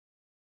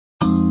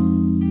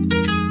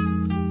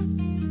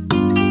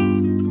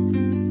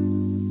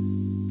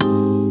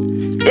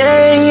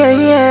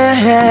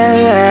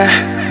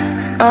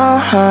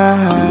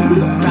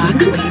Rock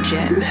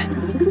Legion.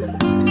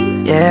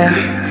 Yeah.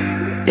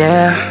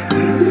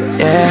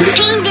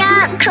 Pink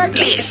dog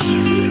cookies.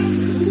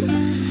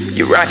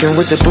 You're rocking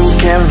with the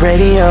boot camp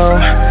radio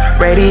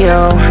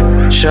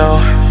show.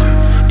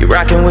 You're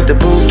rocking with the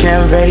boot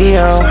camp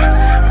radio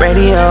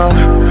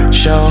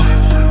show.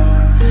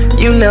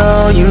 You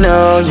know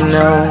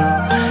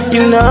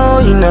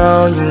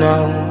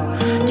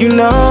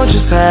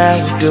just how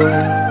we do.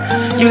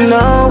 You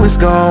know it's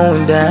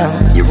going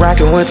down. You're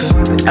rocking with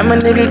them. I'm a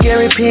nigga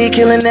Gary P,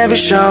 killing every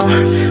show.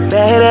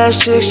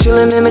 Badass chicks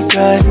chilling in the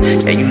cut.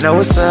 Yeah, you know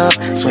what's up,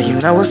 swear you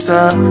know what's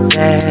up.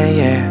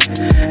 Yeah.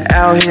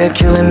 Out here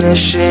killing this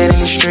shit in the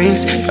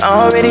streets. You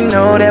already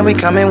know that we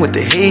coming with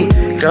the heat.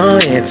 Go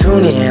ahead,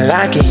 tune in,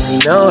 lock in. You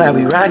know how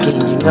we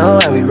rockin', you know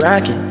how we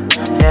rockin'.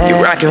 Yeah,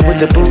 you're rockin' with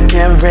the boot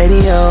camp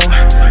radio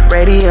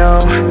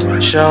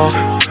show.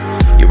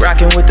 You're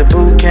rockin' with the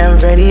boot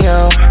camp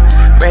radio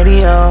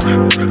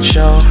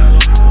show.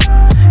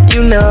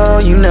 You know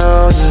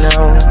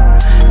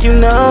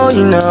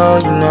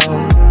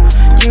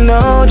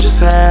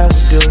just how we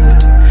do.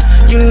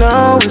 You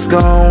know it's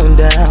going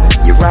down.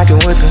 You're rockin'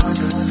 with them.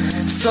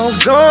 So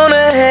go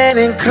ahead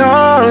and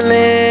call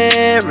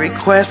it,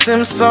 request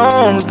them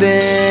songs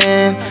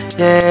then.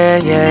 Yeah.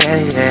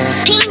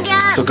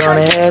 So go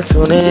ahead,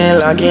 tune in,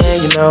 lock in,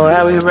 you know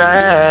how we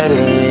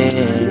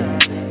riding.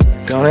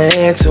 Go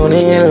ahead, tune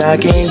in,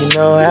 lock in, you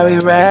know how we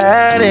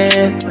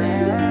riding.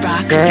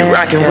 You're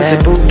rockin' with the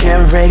boot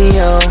camp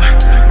radio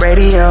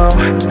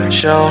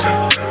show.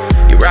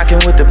 You're rockin'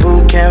 with the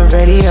boot camp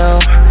radio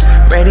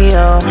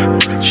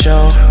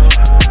show.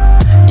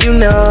 You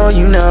know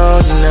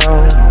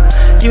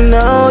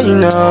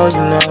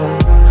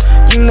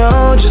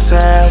just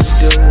how we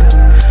do.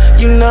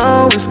 You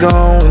know it's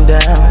going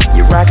down.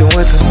 You're rockin'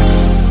 with them.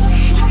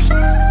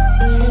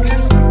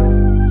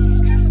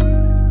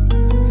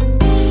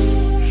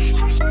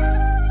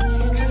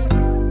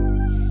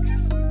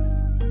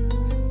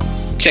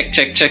 Check.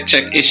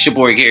 It's your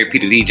boy Gary P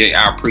the DJ.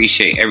 I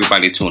appreciate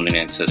everybody tuning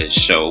into this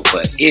show.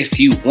 But if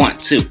you want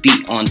to be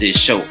on this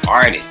show,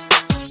 artists,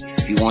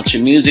 if you want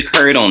your music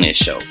heard on this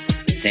show,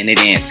 send it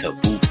in to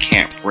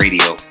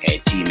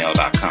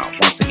bootcampradio@gmail.com.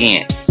 Once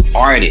again,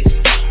 artists,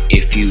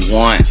 if you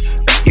want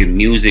your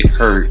music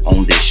heard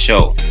on this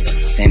show,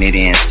 send it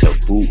in to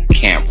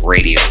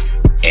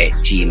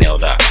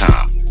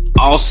bootcampradio@gmail.com.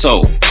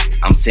 Also,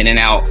 I'm sending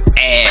out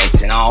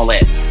ads and all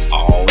that.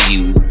 All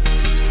you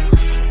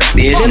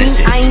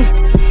businesses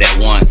that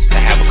wants to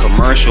have a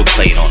commercial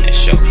played on this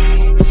show,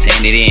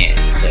 send it in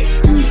to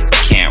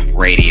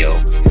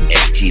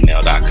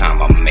bootcampradio@gmail.com. I'm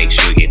gonna make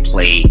sure it get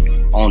played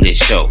on this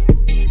show.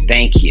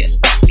 Thank you.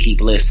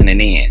 Keep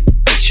listening in.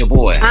 It's your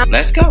boy.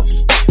 Let's go.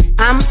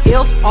 I'm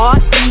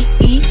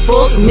F-R-E-E,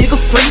 fuck nigga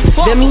free.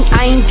 That mean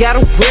I ain't gotta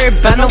worry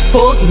about no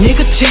fuck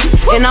nigga cheat.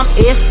 And I'm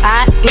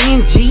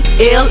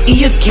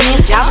S-I-N-G-L-E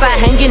again. Y'all been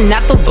hanging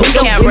out the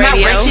window with my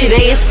wretched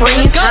ass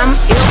friends. I'm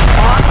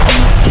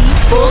F-R-E-E,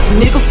 fuck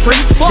nigga free.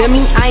 That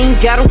mean I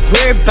ain't gotta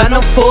worry about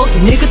no fuck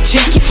nigga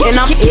cheat. And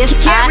I'm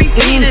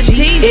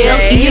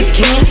S-I-N-G-L-E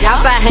again.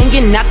 Y'all been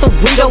hanging out the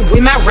window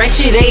with my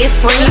wretched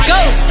ass friends. Go.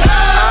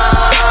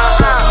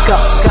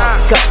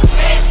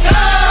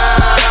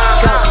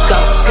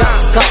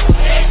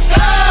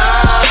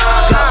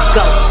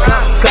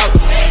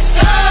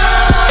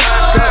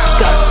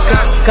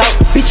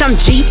 Bitch, I'm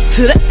G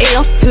to the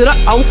L to the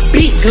O,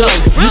 big glow.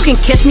 You can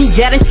catch me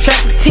out in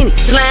traffic, tinny,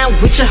 slime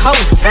with your hoes.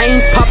 I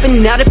ain't popping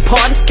out at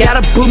parties,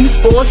 gotta book me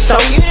for a show.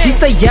 He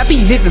say, I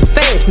be living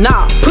fast,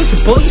 nah, pussy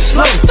boy, you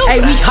slow.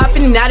 Hey, we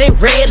hopping out at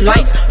red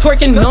lights,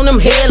 twerking on them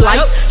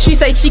headlights. She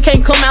say she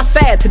can't come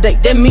outside today,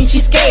 that means she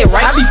scared,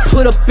 right? I be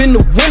put up in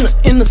the winter,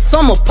 in the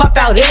summer, pop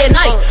out at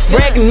night.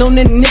 Bragging on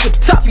that nigga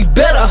top, you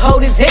better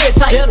hold his head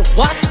tight.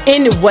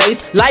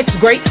 Anyways, life's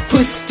great,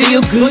 pussy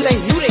still good.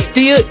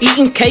 Still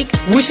eating cake,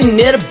 wishing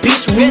that a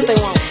bitch would.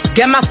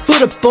 Got my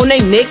foot up on they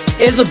necks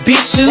as a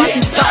bitch should.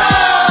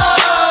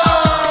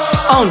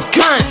 On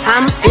gun,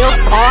 I'm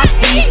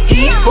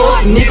F-R-E-E,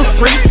 fuck nigga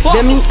free.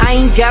 That mean I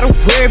ain't gotta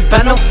worry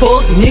about no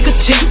fuck nigga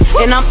cheat.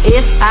 And I'm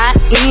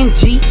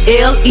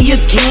S-I-N-G-L-E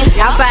again.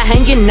 Y'all been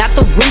hanging out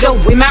the window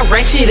with my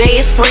wretched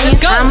ass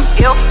friends. I'm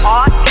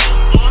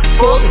F-R-E-E,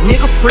 fuck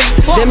nigga free.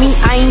 That mean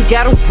I ain't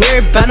gotta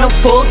worry about no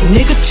fuck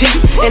nigga cheat.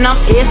 And I'm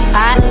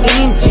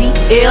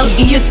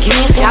S-I-N-G-L-E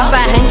again. Y'all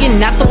been hanging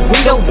out the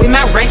window with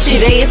my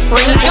wretched ass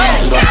friends.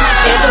 At the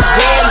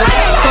red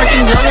light,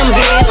 twerking on them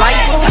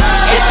headlights.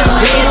 At the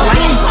red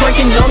light,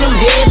 twerking on them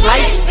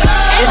headlights.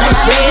 At the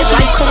red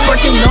light,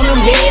 twerking on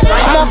them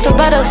headlights. I'm off the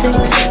better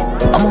things.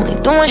 I'm only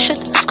doing shit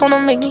that's gonna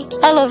make me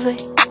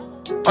elevate.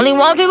 Only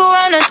one people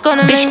around that's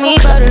gonna make me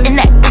better. And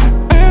that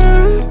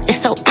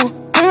it's so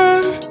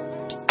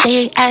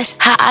They ask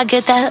how I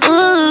get that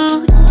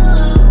I'm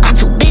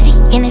too busy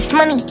getting this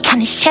money,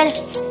 getting this cheddar.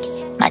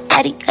 My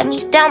daddy let me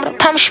down, but I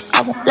promise you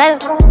I won't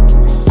let him.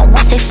 I won't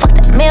say fuck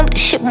that man, but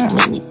this shit won't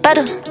make me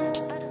better. Me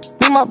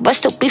my bruh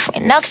still be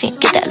friend now, cause he ain't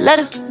get that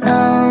letter.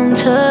 Numb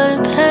to the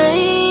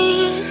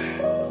pain.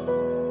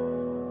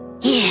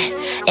 Yeah,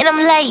 and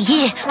I'm like,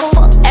 yeah,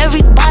 fuck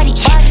everybody.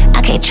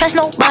 I can't trust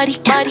nobody.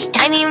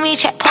 I need me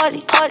chat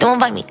party. Don't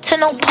invite me to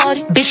no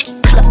party. Bitch,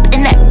 pull up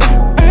in that.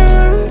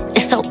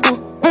 It's so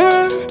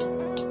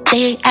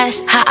They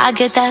ask how I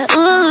get that.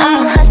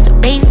 I'm a hustler,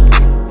 baby.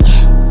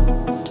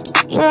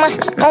 You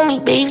must not know me,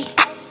 baby.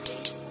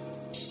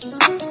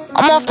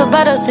 I'm off the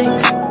better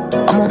things.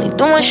 I'm only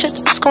doing shit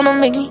that's gonna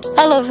make me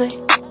elevate.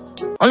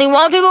 Only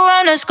want people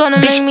around that's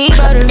gonna make me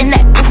better. In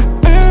that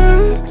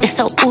it's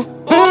so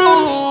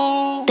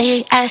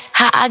They ask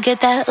how I get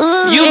that.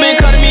 You been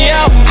cutting me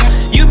out.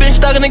 You been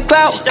stuck in the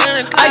clout.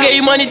 I gave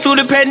you money through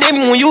the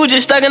pandemic when you was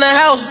just stuck in the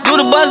house. Do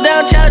the bust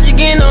down challenge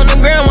again on the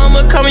ground.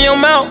 I'ma come in your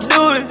mouth.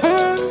 Do it.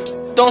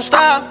 Don't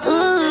stop.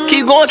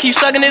 Keep going, keep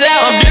sucking it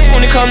out. I'm different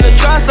when it comes to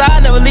trust. I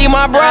never leave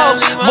my bros.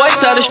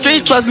 Voice of the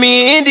streets plus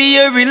me and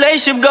India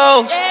relationship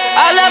goals.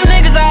 I love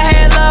niggas I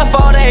had love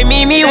for. They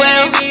mean me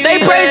well. They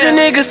praise the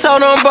niggas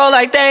told them bro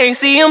like they ain't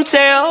see him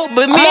tell.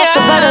 But me, I'm off the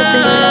better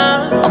things.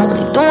 I'm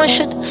only doing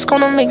shit that's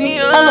gonna make me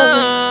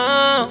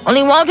elevate.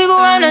 Only want people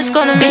around that's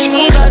gonna make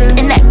me better.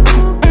 In that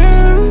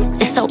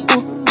it's so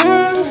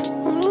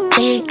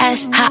They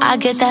ask how I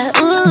get that.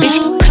 Bitch,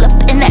 pull up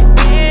in that.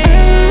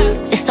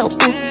 It's so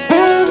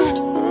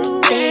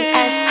They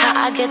ask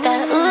how I get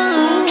that.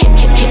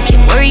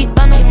 Keep worried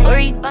about no,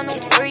 worried about no,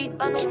 worried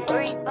about no,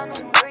 worried about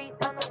no, worried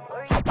about no,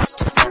 worried about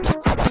no.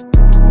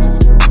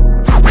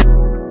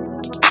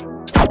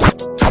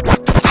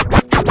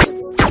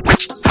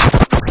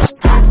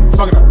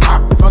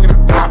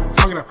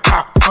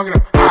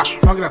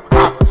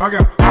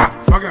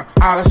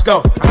 Let's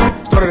go.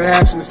 Throw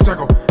that ass in the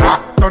circle.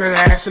 Throw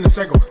that ass in the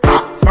circle.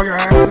 Fucking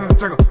ass in the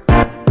circle.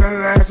 Throw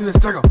that ass in the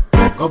circle.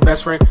 Go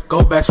best friend,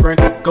 go best friend,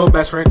 go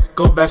best friend,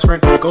 go best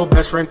friend, go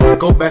best friend,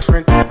 go best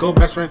friend, go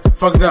best friend.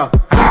 Fuck it up.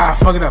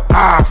 Fuck it up.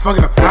 Fuck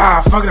it up.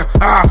 Fuck it up.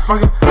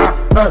 Fuck it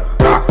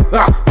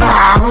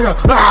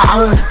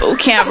up. Boot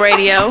Camp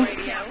Radio.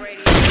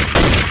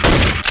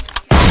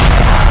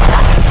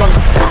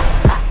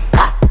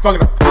 Fuck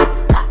it up. Fuck it up.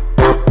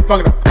 Fuck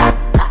it up.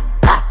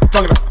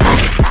 Fuck it up.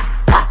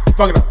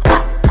 Fuck it up. Fuck it up.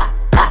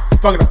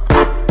 Fuck it up.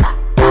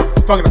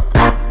 Fuck it up. Fuck it up.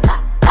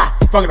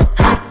 Fuck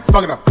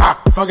it up.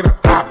 Fuck it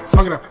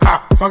up.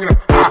 Fuck it up.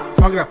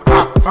 Fuck it up.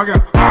 Fuck it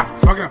up.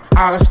 Fuck it up.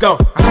 Let's go.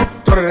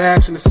 Throw that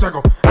ass in the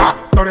circle.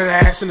 Throw that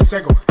ass in the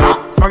circle.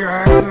 Fuck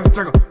that ass in the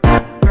circle.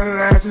 Throw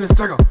that ass in the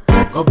circle.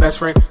 Go best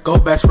friend. Go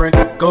best friend.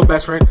 Go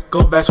best friend.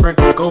 Go best friend.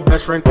 Go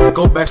best friend.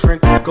 Go best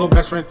friend. Go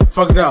best friend.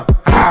 Fuck it up.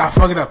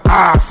 Fuck it up.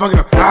 Fuck it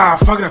up.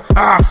 Fuck it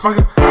up. Fuck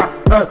it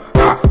up.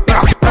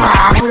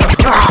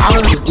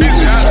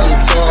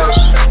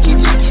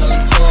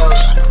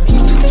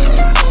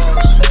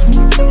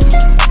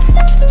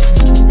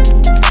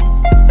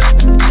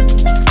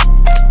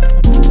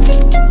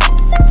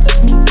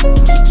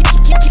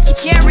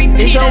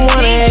 It's your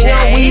one and your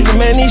Weezy,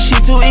 man, this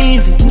shit too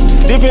easy.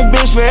 Different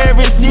bitch for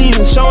every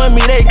season, showing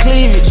me they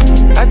cleavage.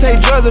 I take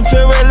drugs and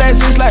feel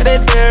relaxed, it's like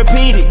that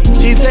therapeutic.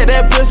 She take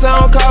that pussy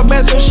on call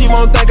back so she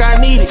won't think I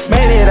need it.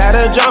 Made it out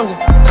of jungle,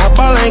 my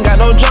ball ain't got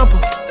no jumper.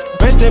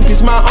 Rest in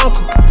peace, my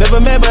uncle. Never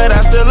met, but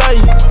I still love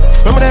you.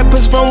 Remember that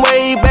pussy from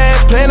way back,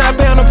 playing I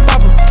pay on the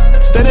popper.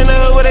 Stayed in the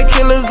hood where the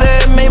killers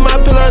at, made my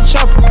pillow a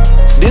chopper.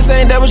 This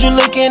ain't that what you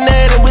looking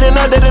at, and we done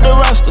updated the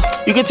roster.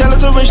 You can tell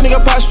it's a rich nigga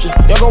posture.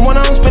 Y'all gon'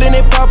 want on spitting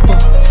it popper.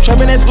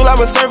 Trapping at school, I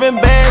was serving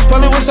bags.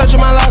 Probably was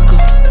searching my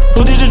locker.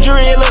 Who did your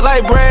jury? It look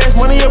like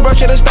brass. One of your bro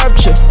should've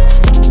stopped you.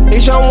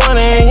 It's your one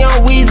and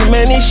young Weezy,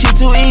 man, this shit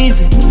too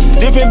easy.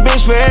 Different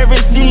bitch for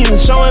every season,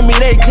 showing me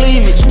they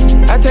cleavage.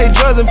 I take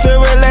drugs and feel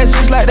relaxed,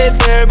 it's like that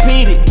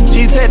therapeutic.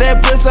 She take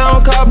that pussy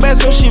on call back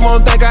so she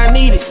won't think I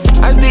need it.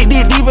 I stick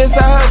deep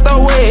inside her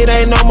throat where it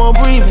ain't no more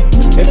breathing.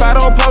 If I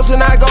don't post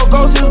and I go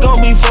ghost, it's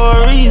gon' be for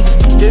a reason.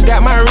 Just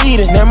got my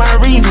reading and my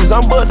reasons,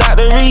 I'm booked out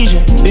the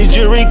region. This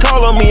jury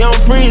call on me, I'm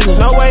freezing,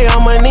 no way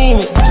I'm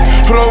anemic.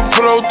 Put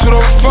up to the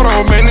photo,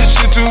 man, this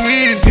shit too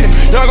easy.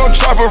 Y'all gon'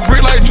 chop a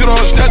brick like judo,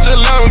 snatch a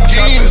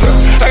Lamborghini.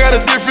 I got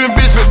a different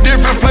bitch for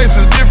different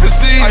places, different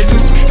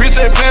seasons. Bitch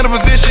ain't playing the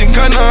position,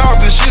 cutting her off,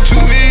 this shit too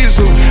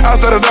easy. I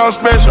started out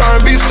special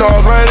R&B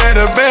stars right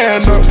at the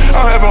band up.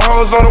 I'm having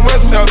hoes on the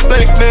west side,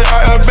 think that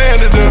I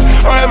abandoned them.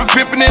 I'm having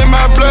pippin' in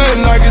my blood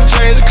and I can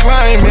change the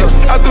climate.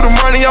 I threw the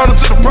money on her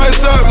to the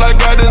price up like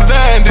I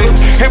designed it.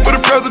 Can't put a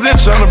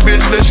presidential on a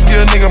bitch, let you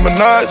get a nigga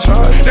Minaj.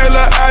 That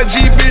little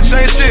IG bitch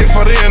ain't shit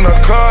for the in the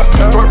car.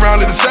 Fuck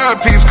round, let the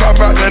side piece pop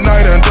out that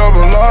night and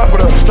double R.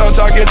 Start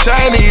talking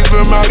Chinese,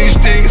 with all these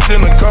sticks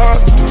in the car.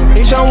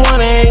 It's your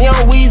one and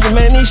young Weezy,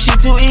 man, this shit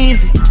too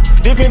easy.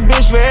 Different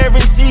bitch for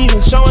every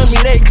season, showing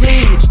me they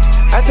cleavage.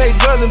 I take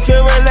drugs and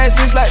feel relaxed,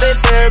 it's like that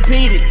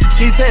therapeutic.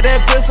 She take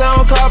that pussy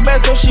on call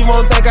back so she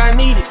won't think I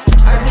need it.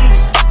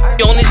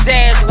 On his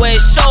ass where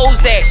it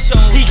shows at.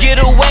 He get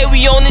away,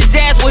 we on his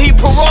ass where he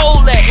parole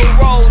at.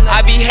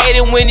 I be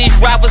hating when these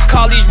rappers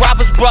call these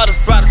rappers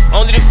brothers.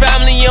 Only the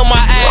family in my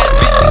ass,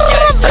 bitch,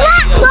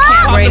 we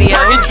got Radio.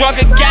 Been drunk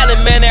a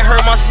gallon, man, that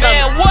hurt my stomach.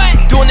 Man, what?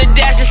 Doing the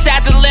dash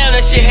inside the lamb,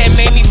 that shit had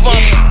made me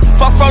vomit.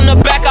 Fuck from the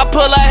back, I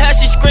pull her hair, now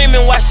she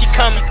screaming while she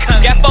coming.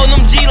 Got 4 them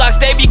G-locks,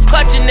 they be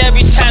clutching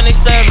every time they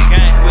serve it.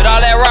 With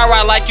all that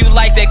rah-rah like you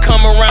like that,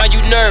 come around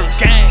you nervous.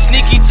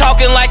 Sneaky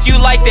talking like you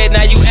like that,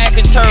 now you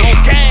acting turtle.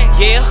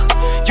 Yeah,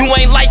 you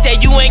ain't like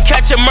that, you ain't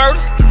catch a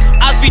murder.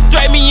 I be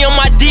threatening me on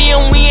my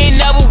DM, we ain't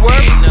never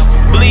worked.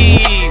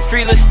 Bleed,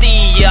 free Lil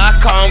Steve, yeah, I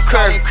call him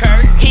Kurt.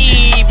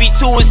 He be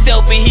to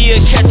himself and he'll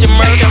catch a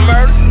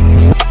murder.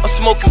 I'm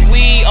smoking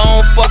weed, I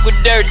don't fuck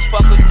with dirty.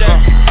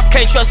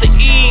 Can't trust a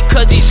E,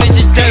 cause these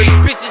bitches dirty.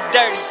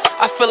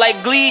 I feel like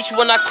Gleech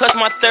when I clutch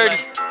my 30.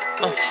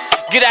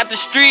 Get out the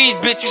streets,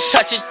 bitch, you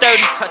touchin' 30.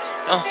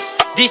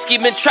 D-Ski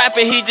been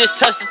trapping, he just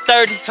touched the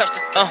 30.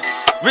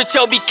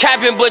 Richo be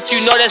capping, but you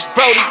know that's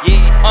Brody.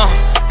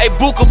 Hey,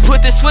 Booka,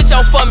 put the switch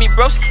on for me,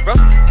 broski.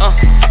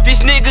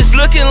 These niggas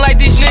looking like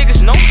these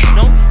niggas. No.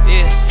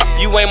 Yeah,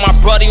 you ain't my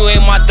brother, you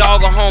ain't my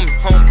dog or homie.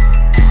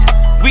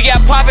 We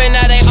got poppin',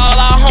 now they all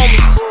our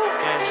homies.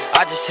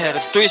 I just had a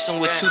threesome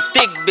with 2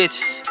 thick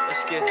bitches.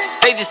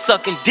 They just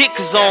sucking dick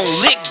cause I don't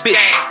lick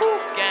bitches.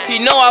 He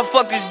know I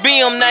fucked his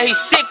BM, now he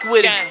sick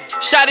with it.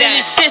 Shot in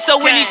his shit, so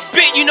when he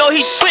spit, you know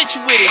he twitch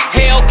with it.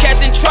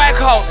 Hellcats and track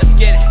hoes,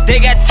 they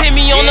got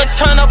Timmy on the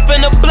turn up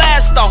in the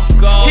blast off.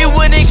 He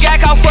went and got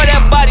caught for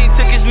that body,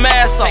 took his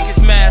mask off.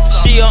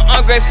 She an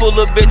ungrateful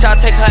little bitch, I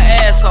take her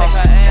ass off.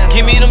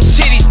 Give me them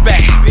titties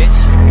back, bitch.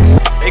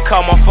 They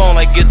call my phone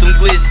like get them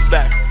glizzies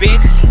back,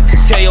 bitch.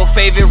 Tell your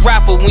favorite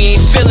rapper we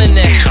ain't feeling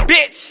that,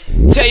 bitch.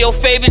 Tell your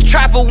favorite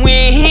trapper we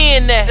ain't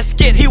hearing that. Let's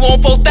get it. He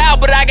want 4,000,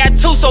 but I got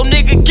 2, so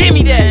nigga give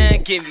me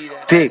that. Give me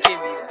that. Big.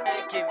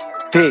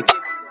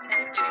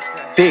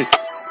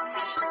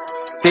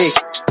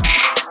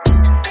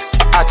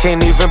 I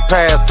can't even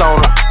pass on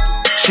her.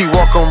 She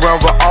walk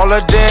around with all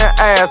her damn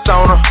ass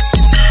on her.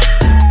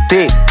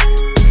 Big.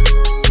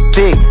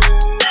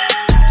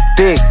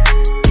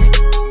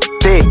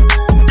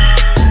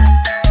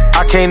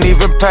 I can't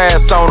even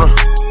pass on her.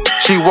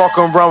 She walk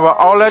around with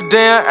all her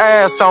damn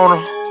ass on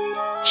her.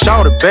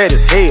 Shawty bad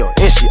as hell,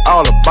 and she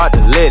all about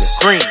the lettuce.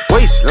 Green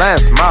waistline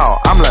smile,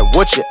 I'm like,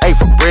 what you ate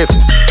for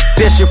breakfast?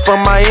 Said she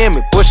from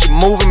Miami, but she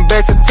moving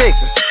back to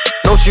Texas.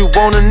 Know she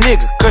want a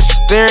nigga, cause she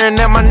staring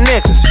at my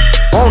necklace.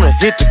 Wanna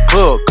hit the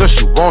club, cause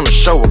she wanna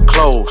show her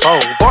clothes.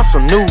 Bought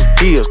some new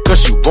heels,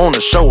 cause she wanna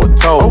show her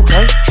toes.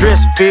 Okay.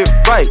 Dress fit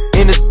right,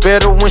 and it's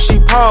better when she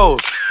pose.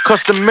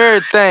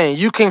 Customary thing,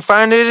 you can't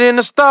find it in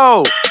the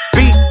store.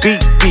 Beat,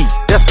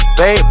 that's a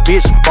bad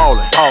bitch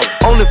ballin'.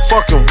 Only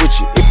fucking with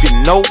you if you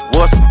know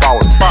what's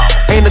ballin'.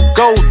 Ain't a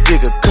gold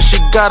digger, cause she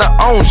got her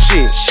own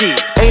shit.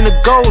 Ain't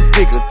a gold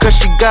digger, cause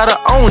she got her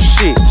own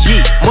shit.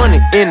 Money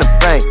in the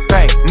bank,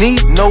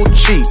 need no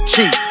cheat.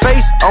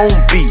 Face on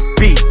beat,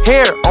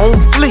 hair on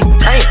fleek.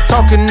 Ain't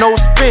talking no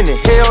spinning,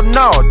 hell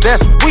no,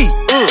 that's weak.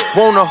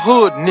 Want a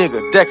hood nigga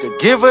that could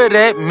give her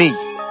that meat.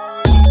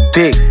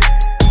 Dick.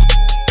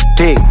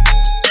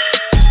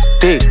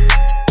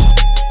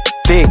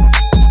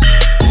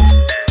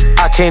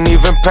 I can't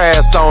even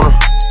pass on her.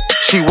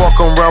 She walk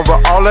around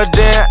with all her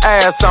damn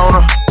ass on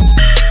her.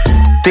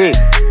 Dick.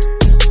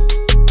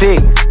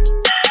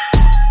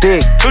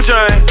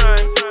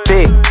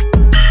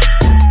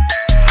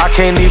 I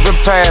can't even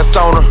pass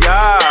on her.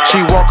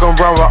 She walk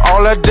around with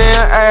all her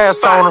damn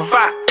ass on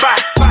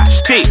her.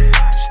 Stick,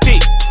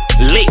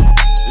 lick.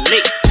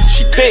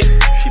 She thick,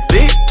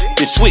 then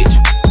switch.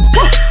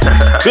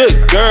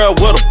 Good girl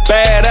with a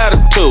bad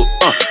attitude.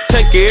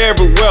 Take her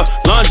everywhere,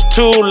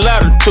 longitude,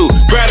 latitude.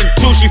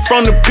 Gratitude, she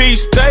from the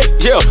P-State,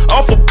 yeah,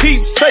 off of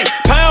Pete's sake.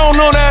 Pound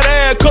on that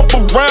ass,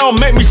 couple round,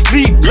 make me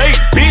sleep late,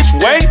 bitch.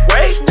 Wait.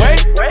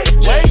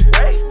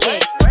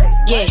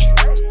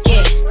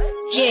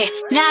 Yeah.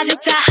 Now this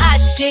that hot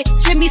shit.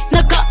 Jimmy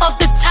Snooker off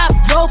the top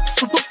rope,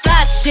 super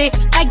fly shit.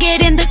 I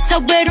get in the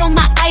tub with all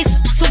my ice,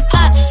 some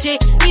pop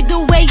shit. Either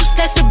way, you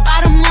that's the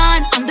bottom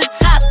line. I'm the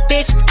top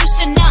bitch. You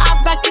should know I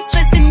rock it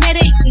twice and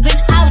it ain't even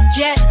out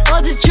yet.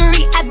 All this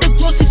jewelry at the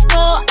grocery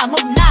store, I'm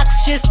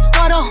obnoxious.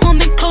 Bought a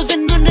home and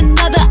closing on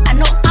another. I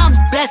know I'm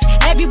blessed.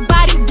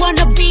 Everybody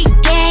wanna be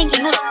gang,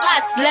 ain't no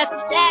spots left.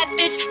 That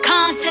bitch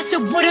contest,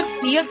 it wouldn't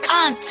be a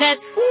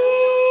contest.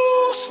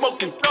 Ooh,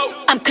 smoking dope.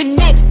 I'm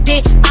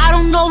connected. I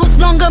don't know what's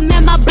longer,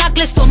 man, my block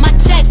list on my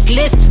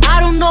checklist. I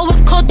don't know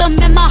what's colder,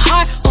 man, my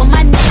heart on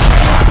my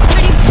necklace.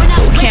 Pretty when I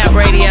wake up,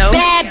 I'm a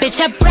bad bitch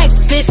at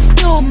breakfast.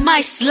 Still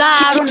might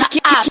slide on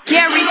the op.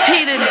 Gary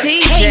P the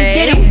DJ. Hey,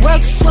 didn't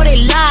work, so they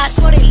lied.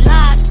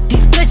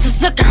 These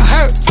bitches looking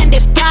hurt and they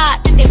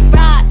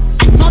fried.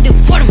 I know they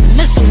wouldn't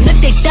miss them if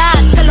they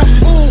died. Tell them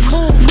move.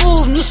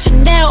 New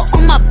Chanel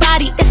on my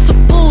body, it's a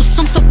boost.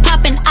 I'm so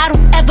poppin', I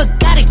don't ever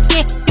gotta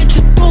get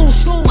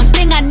introduced. One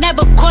thing I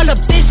never call a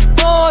bitch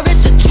for,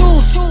 it's a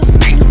truce.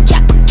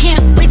 Yeah, I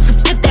can't wait to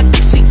get that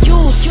bitch to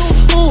use.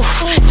 Ooh,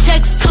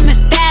 checks coming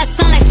fast,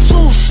 sound like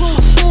swoosh.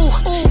 Ooh,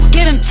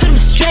 give him to them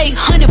straight,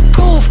 100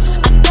 proof.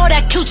 I thought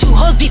I killed you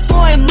hoes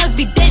before, it must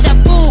be deja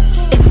vu.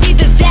 It's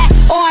either that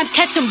or I'm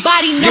catching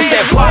body number. This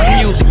that pop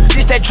music,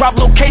 this that drop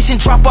location,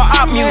 drop a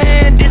op music.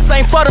 And this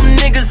ain't for them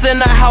niggas in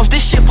the house,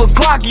 this shit for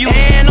Glock you.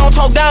 And don't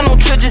talk down on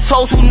Tridges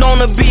hoes who known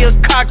to be a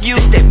cock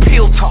use. This that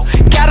pill talk,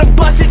 gotta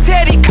bust his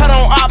head, he cut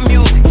on op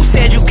music. Who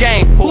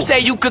say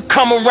you could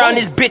come around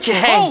this bitch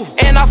and hang.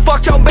 And I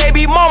fucked your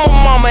baby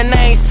mama, and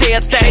I ain't say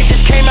a thing.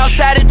 Just came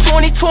outside in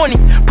 2020,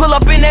 pull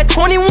up in that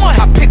 21.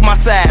 I pick my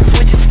side,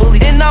 switches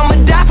fully, and I'ma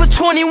die for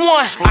 21.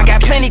 I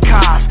got plenty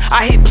cars,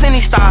 I hit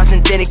plenty stars,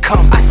 and then it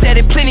come. I said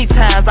it plenty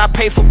times, I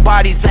pay for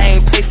bodies, I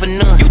ain't pay for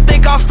none. You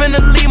think I'm finna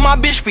leave my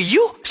bitch for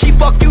you? She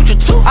fuck Future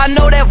too. I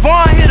know that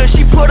Vaughn hit her,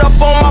 she put up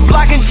on my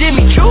block and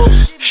Jimmy Choo.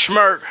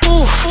 Schmirk.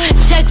 Ooh,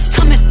 checks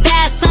coming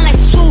fast, sound like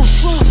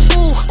swoosh.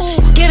 Ooh,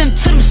 give him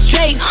to them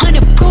straight,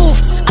 100 proof.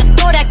 I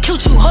thought I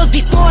killed you hoes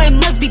before, it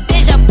must be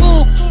deja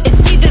vu.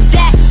 It's either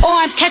that or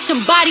I'm catching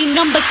body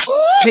number 2.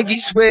 Pinky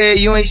swear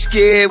you ain't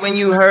scared when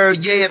you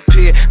heard yeah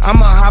appear.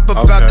 I'ma hop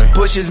about the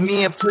bushes,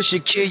 me and Pusha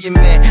kill your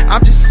man.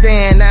 I'm just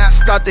saying now I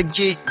start to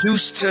get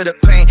used to the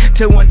pain.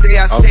 Till one day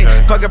I say,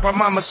 fuck up my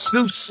mama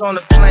sluice on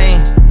the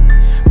plane.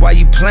 Why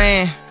you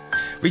playing?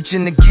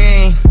 Reaching the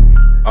game,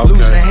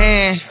 lose a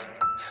hand.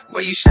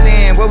 Where you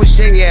stand? Where was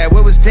Jay at?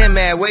 Where was them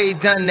at? Where he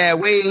done that?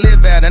 Where he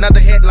live at? Another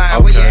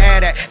headline, where you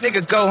at at?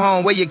 Nigga, go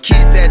home, where your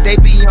kids at? They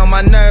be on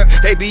my nerve,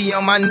 they be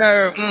on my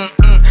nerve.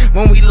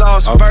 When we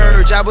lost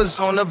Verge, I was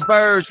on the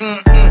verge.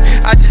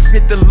 I just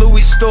hit the Louis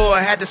store,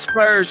 had to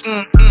spurge.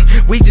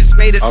 We just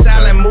made a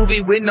silent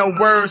movie with no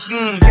words.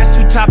 Guess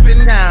who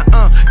topping now?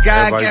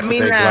 God got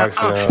me now.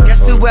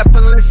 Guess who at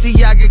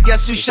Balenciaga?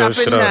 Guess who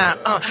shopping now?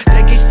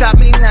 They can't stop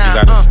me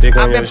now. I've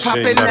been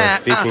popping now.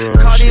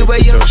 Cardi, where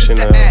your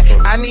sister at?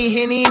 I need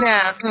Henny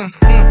now.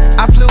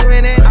 I flew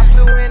in it.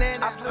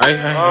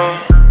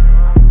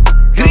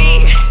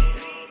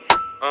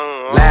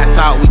 Last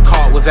out we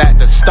caught was at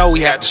the store,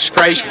 we had to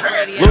scrape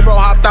it. Lil' bro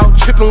hopped out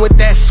tripping with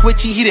that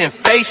switchy, he didn't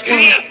face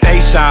it. They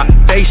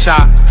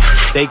shot,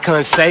 they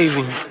couldn't save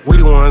him. We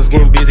the ones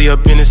getting busy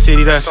up in the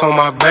city, that's on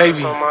my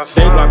baby.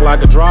 They block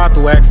like a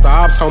drive-through, ask the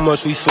ops how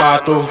much we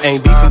slide through.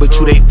 Ain't beefing but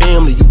you they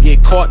family, you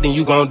get caught then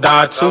you gon'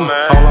 die too.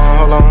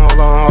 Hold on.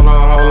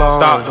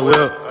 Stop the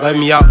whip, let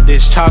me out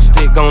this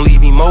chopstick, gon'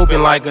 leave him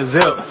open like a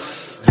zip.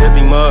 Zip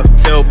him up,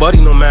 tell buddy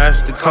no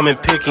master to come and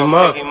pick him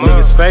up.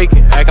 Niggas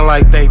faking, acting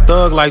like they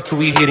thug like till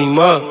we hit him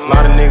up. A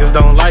lot of niggas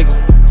don't like him.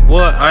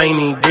 What? I ain't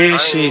even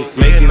did shit.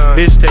 Make this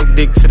bitch take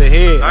dick to the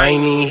head. I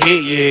ain't even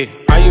hit yet.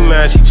 How you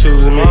mad she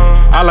choosing me?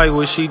 I like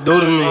what she do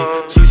to me.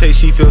 She say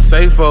she feel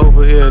safe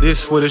over here.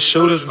 This where the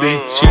shooters be.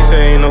 She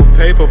say ain't no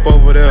paper up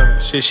over there.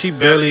 Shit, she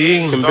barely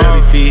eating. Can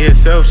barely feed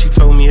herself. She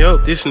told me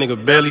help. This nigga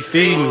barely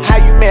feed me. How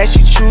you mad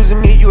she choosing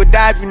me? You a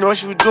dive, you know what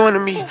she was doing to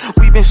me.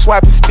 We been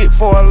swiping spit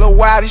for a little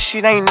while. This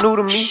shit ain't new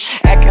to me.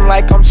 Acting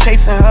like I'm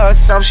chasing her or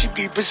something. She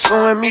be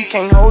pursuing me.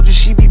 Can't hold you.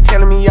 She be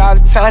telling me all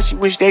the time she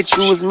wish that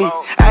you was me.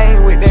 I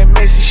ain't with that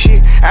messy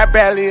shit. I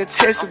barely a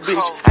test a bitch.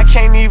 I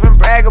can't even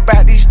brag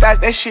about these thoughts.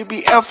 That shit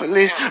be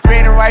effortless.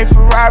 Red and white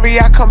Ferrari,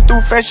 I come through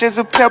fresh as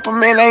a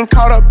peppermint. Ain't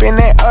caught up in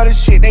that other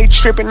shit. They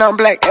tripping on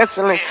black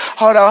excellent.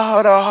 Hold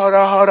up,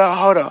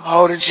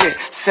 jet.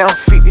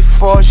 750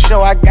 for a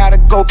show, I gotta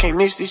go, can't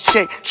miss this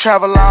check.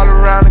 Travel all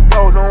around the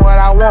globe, doing what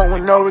I want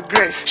with no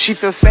regrets. She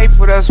feel safe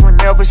with us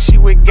whenever she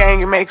with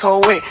gang and make her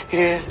wet,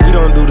 yeah. We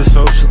don't do the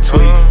social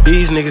tweet,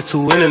 these niggas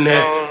too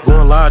internet.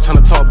 Going live trying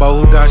to talk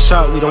about who got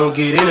shot, we don't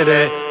get into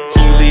that.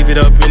 Can you leave it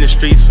up in the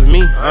streets for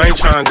me? I ain't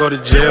trying to go to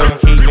jail.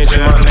 Keep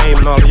mentioning my name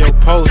in all of your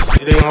posts.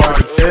 It ain't hard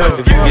to tell.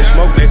 If you get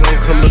smoked, they gon'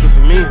 come looking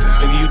for me.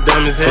 Nigga, you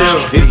dumb as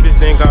hell. This bitch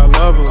think I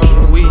love her.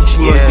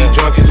 She must be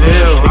drunk as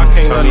hell. I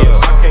can't let no.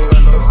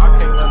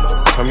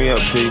 Turn me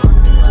up, P.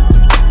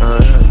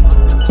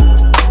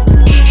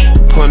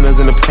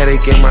 Pointers in the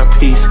paddock, get my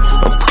piece.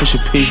 I'm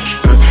Pusha P.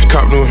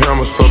 Cop new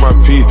hammers for my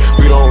P.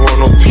 We don't want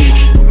no peace.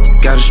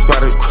 Got a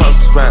spot across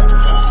the spot,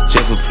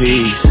 just for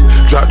peace.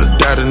 Drop the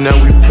data, now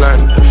we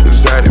plotting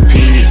exotic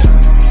peas. She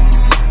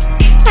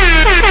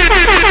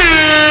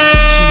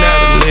not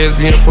a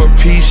lesbian for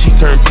peace, she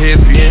turned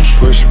lesbian.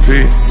 Pusha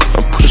P.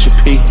 I'm Pusha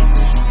P.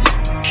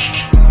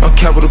 I'm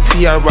capital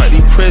P, I write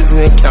these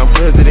presidents, count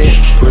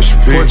presidents. Pusha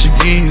P.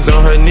 Portuguese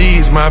on her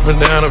knees, mopping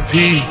down a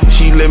P.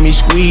 She let me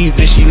squeeze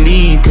and she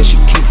leave, cause she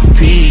keep a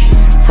P.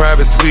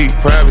 Private suite,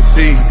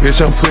 privacy, bitch,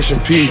 I'm pushing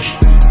P.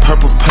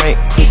 Purple paint,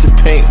 pussy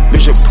pink,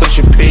 bitch, I'm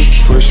pushing P.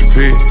 Pusha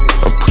P.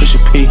 I'm Pusha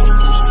P.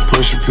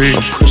 Pusha P. I'm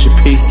Pusha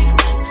P.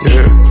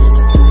 Yeah.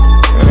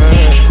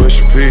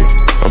 Pusha P.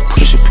 I'm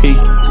Pusha P.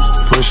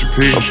 Pusha P.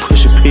 I'm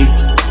Pusha P.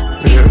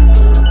 Yeah.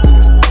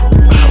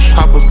 I'm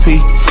Papa P.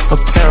 I'm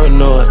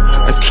paranoid. I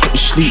can't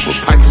sleep with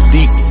pockets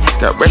deep.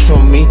 Got rest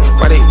on me.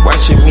 Why they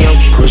watching me? I'm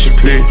Pusha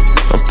P.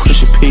 I'm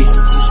Pusha P.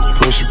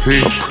 Pusha P.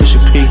 I'm Pusha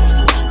P.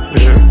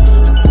 Yeah.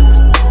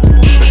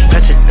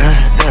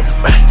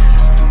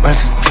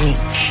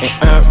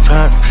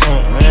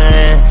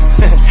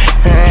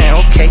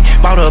 Okay,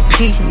 bought a P,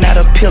 not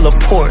a pill of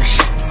Porsche.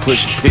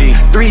 Pusha P.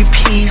 3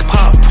 P's,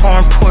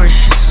 popcorn,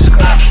 Porsche.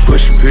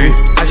 Pusha P.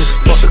 I just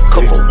fucked a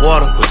cup of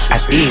water. I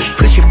did.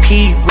 Pusha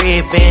P,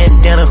 red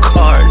bandana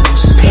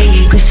Cardinals.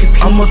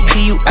 I'ma P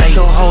you at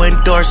your whole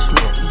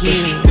endorsement. Yeah.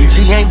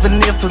 She ain't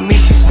vanilla for me,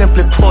 she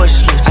simply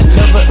Porsche.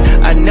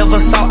 I never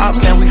saw ops,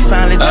 now we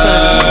finally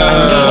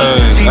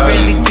touched. She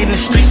really get in the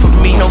streets for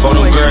me, no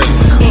question.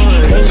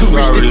 You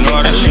already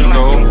know this shit,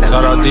 though.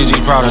 Shout out DG,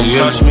 proud of you.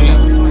 Touch me.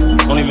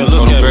 Don't even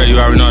look at me. You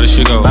already know how this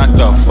shit go. Back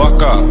the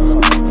fuck up.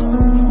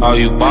 All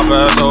you bop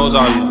assholes,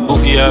 all you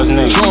goofy ass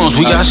niggas. Drums,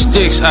 we got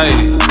sticks,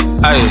 ayy,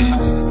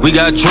 ayy. We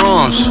got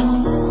drums,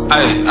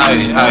 ayy,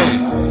 ayy, ayy,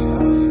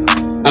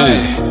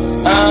 ayy.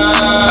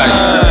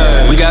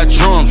 We got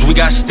drums, we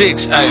got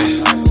sticks,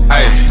 ayy,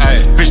 ayy,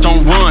 ayy. Bitch,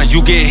 don't run,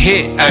 you get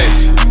hit,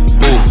 ayy.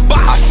 Ooh,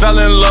 I fell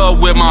in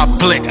love with my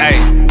blick,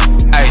 ayy.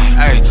 Ay,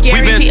 ay.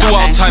 We been through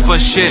all type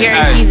of shit.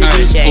 Ay,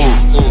 ay.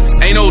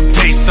 Ooh. Ain't no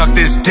day suck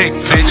this dick,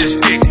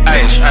 bitch.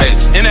 Ay,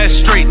 ay. In that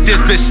straight,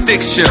 this bitch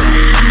stick shit.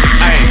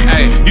 Ay,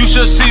 ay. You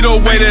should see the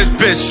way this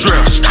bitch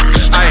drips.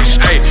 Ay,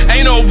 ay.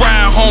 Ain't no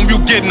ride home, you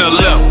getting a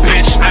lift,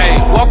 bitch. Ay.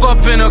 Walk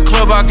up in the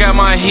club, I got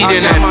my heat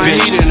in that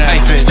bitch.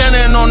 Ay.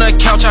 Standing on the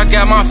couch, I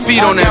got my feet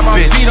on that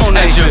bitch.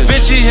 Ay,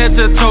 Vinci hit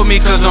to told me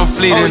cause I'm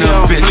fleeting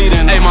a bitch.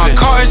 Ay, my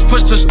car is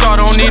pushed to start,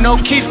 don't need no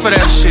key for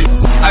that shit.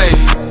 Ay.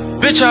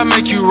 Bitch, I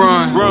make you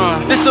run.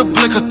 It's a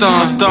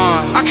blickathon.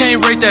 I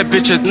can't rate that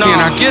bitch a 10.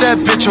 I give that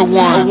bitch a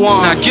 1.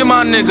 Now give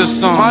my niggas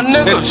some.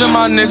 Until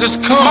my niggas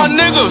come.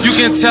 You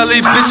can tell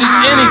these bitches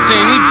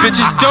anything. These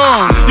bitches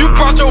dumb. You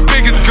brought your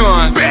biggest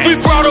gun. We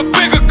brought a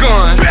bigger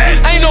gun.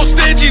 Ain't no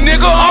stingy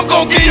nigga. I'm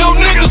gon' give your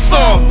niggas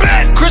some.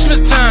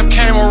 Christmas time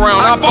came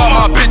around. I bought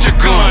my bitch a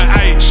gun.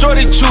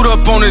 Shorty chewed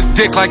up on his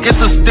dick like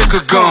it's a stick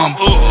of gum.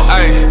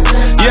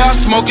 Yeah, I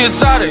smoke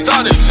exotics.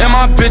 And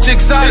my bitch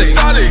exotic.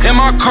 And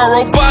my car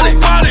robotic.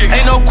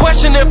 Ain't no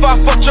question if I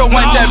fucked your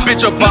wife, that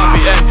bitch a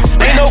Bobby.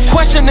 Ain't no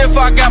question if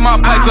I got my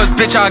pipe, cause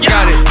bitch I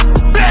got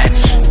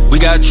it. We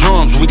got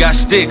drums, we got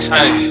sticks,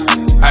 ayy,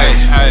 ayy,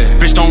 ayy.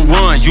 Bitch don't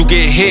run, you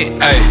get hit,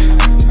 ayy.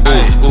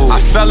 I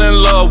fell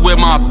in love with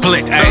my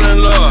blick,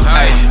 ayy,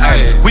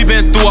 ayy. We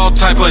been through all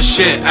type of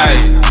shit,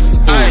 ayy.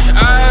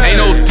 Ain't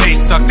no day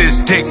suck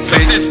this dick,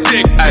 bitch.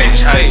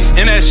 Ay.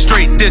 In that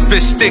straight, this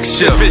bitch stick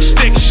shit.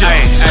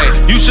 Ay.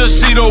 You should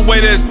see the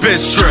way this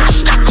bitch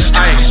drips.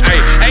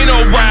 Ain't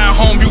no ride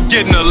home, you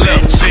getting a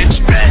lift,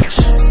 bitch.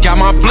 Got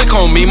my blick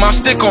on me, my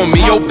stick on me,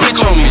 yo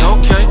bitch on me.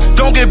 Okay.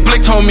 Don't get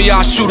blicked on me,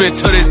 I shoot it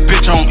till this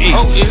bitch on E.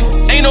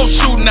 Ain't no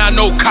shooting out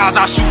no cars,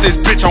 I shoot this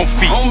bitch on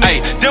feet.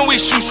 Ay. Then we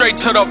shoot straight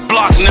to the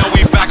block, now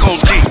we back on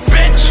D.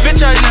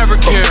 Bitch, I never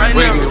care.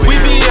 We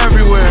be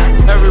everywhere.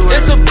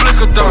 It's a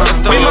blickathon.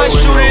 We might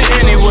shoot it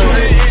anywhere.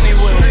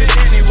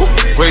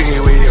 Wiggy,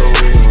 wiggy,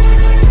 wiggy.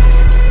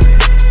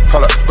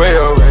 Hold up, way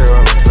up.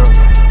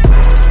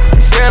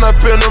 Stand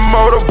up in the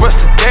motor,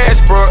 bust the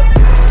dashboard.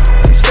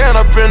 Stand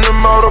up in the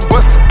motor,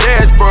 bust the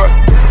dashboard.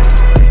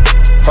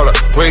 Hold up,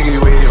 wiggy,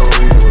 wiggy,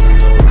 wiggy.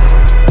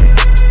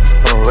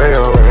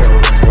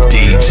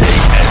 DJ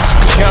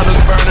Esco.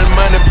 Candles burning,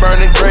 money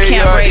burning,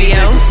 graveyard.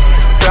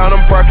 Found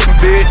them parking,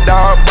 big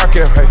dog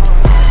barking, hey.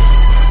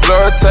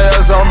 Blood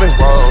tails on me,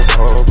 whoa,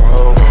 whoa,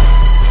 whoa,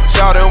 whoa.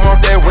 Shawty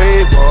want that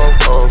wave, whoa,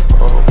 whoa,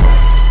 whoa.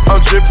 I'm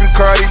dripping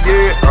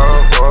Cartier,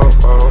 oh,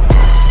 oh, oh.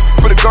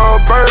 Put a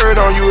gold bird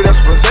on you, that's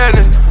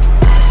presenting.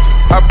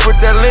 I put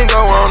that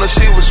lingo on her,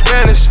 she was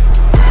Spanish.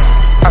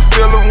 I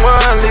fill a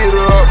 1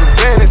 liter up with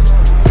Venice.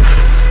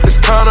 It's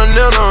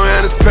continental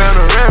and it's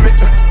panoramic.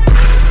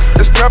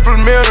 It's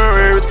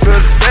complimentary to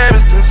the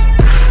sandwiches.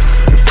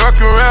 You fuck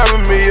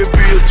around with me, it'd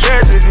be a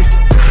tragedy.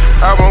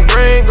 I want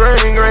green,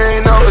 green,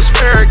 green, no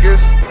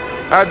asparagus.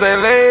 I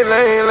think lane,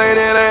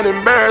 it ain't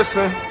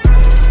embarrassing.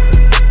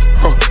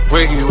 Oh,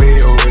 wiggy,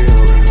 wiggy, oh, wiggy,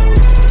 wiggy.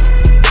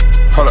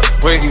 Hold up,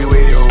 wiggy,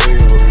 wiggy, oh,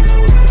 wiggy,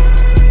 wiggy.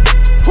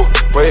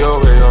 Way,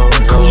 oh, way, oh, way,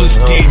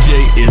 coolest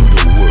DJ in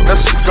the world. Now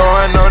she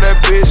going, know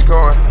that bitch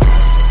going.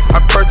 I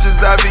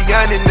purchased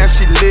Aviani, now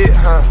she lit,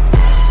 huh?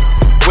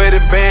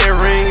 Wedding band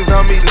rings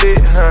on me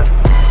lit, huh?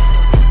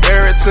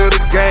 Married to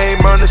the game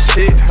on the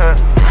shit, huh?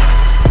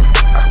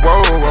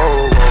 Whoa, whoa,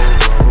 whoa,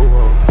 whoa,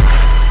 whoa.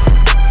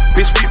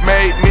 Bitch, we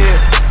made men.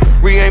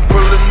 We ain't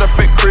pulling up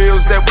at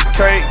cribs that we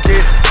can't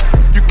get.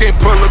 You can't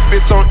pull a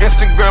bitch on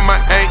Instagram, I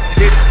ain't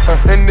hit.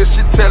 And this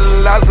shit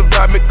telling lies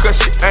about me cause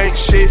she ain't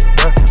shit.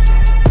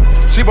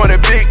 She want a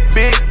big,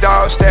 big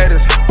dog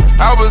status.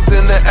 I was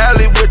in the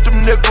alley with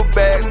them nickel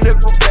bags.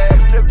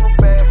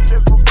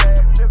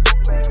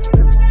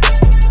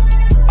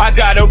 I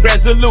got a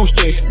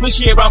resolution. This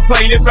year I'm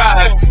playing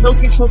right. No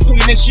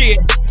 615 and shit.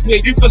 Yeah,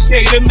 you can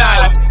stay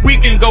tonight. We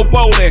can go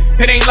bowling.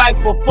 It ain't like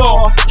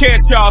before.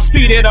 Can't y'all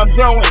see that I'm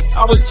growing?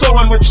 I was so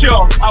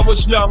immature. I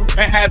was young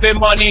and having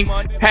money.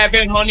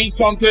 Having honeys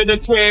come to the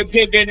crib,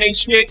 digging they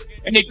shit.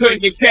 And they couldn't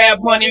get cab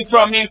money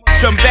from me.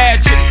 Some bad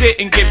chicks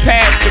didn't get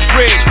past the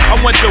bridge. I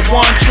went to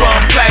One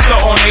Trump Plaza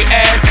on their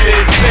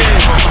asses.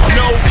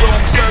 No room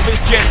service,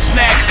 just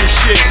snacks and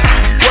shit.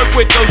 Work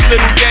with those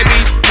little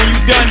Debbies. When you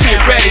done, get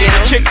ready.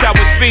 The chicks I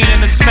was feeding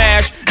to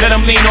smash, let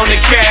them lean on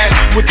the cash.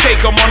 Would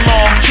take them on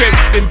long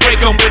trips, then break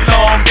them with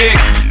long dick.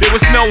 There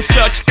was no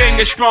such thing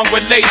as strong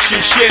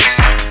relationships.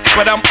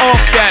 But I'm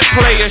off that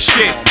player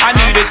shit. I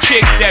need a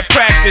chick that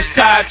practice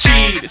Tai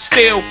Chi, that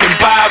still can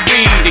buy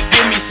weed, to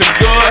give me some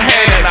good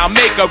head, and I'll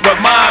make her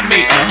remind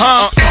me,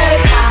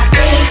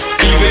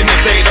 Even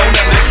if they don't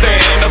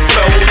understand the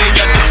flow, they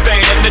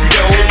understand the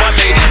dough. My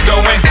lady's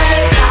going,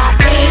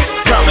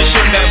 promise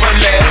you'll never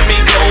let me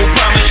go.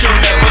 Promise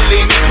you'll never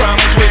leave me.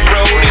 Promise with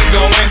road and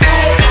going.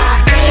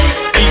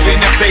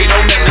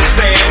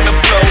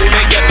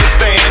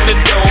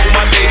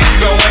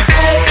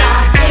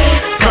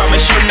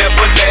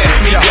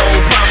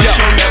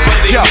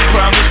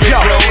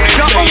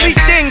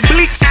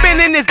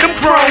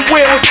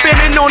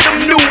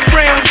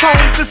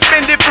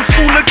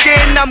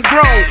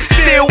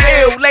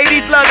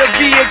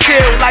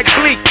 like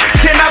bleak.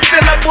 Can I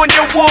fill up on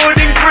your wood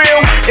and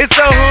grill? It's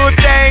a hood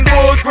thing,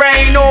 wood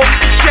grain on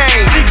the chain.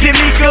 She give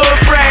me good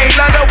brain,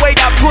 love the way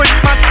I puts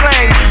my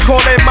slang.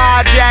 Call it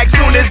my jack,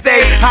 soon as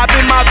they hop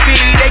in my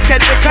feed, they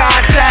catch a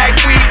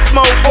contact. Weed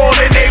smoke all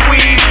in they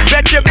weed.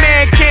 Bet your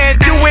man can't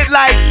do it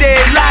like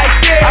this, like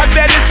this. I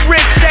bet his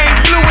wrist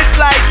ain't bluish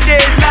like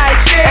this, like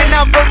this. And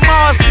I'm from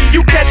Marcy,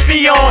 you catch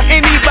me on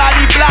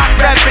anybody block,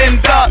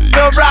 reppin'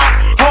 the rock.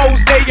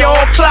 Hoes, they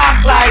all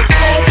clock like.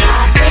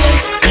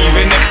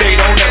 Even if they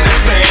don't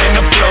understand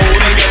the flow,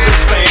 they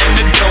understand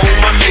the dough.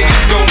 My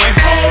ladies going.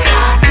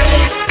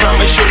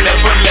 Promise you'll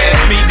never let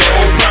me go.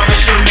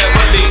 Promise you'll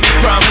never leave me.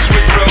 Promise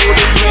with road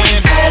is in.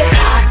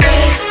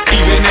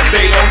 Even if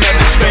they don't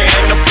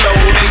understand the flow,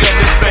 they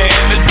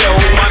understand the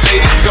dough. My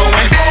ladies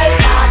going.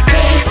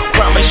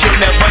 Promise you'll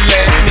never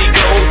let me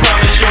go.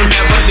 Promise you'll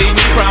never leave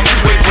me.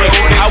 Promise with road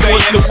is in. I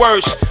was the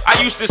worst. I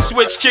used to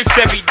switch chicks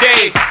every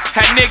day.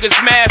 Had niggas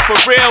mad for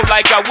real,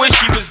 like I wish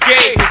he was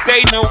gay. Cause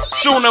they knew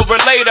sooner or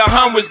later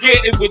Hum was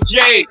getting with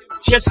Jay.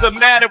 Just a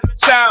matter of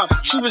time,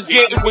 she was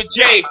getting with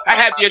Jay. I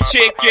had your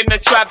chick in the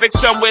tropics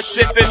somewhere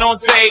sipping on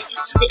Zay.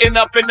 Spitting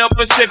up in the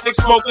Pacific,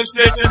 smoking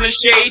slips in the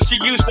shade. She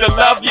used to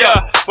love ya,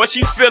 but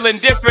she's feeling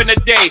different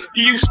today.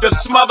 You used to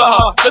smother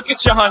her, look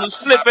at your honey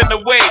slipping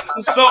away.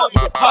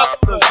 Consulting with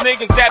hustlers,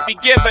 niggas that be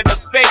giving her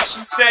space.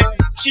 She said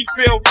she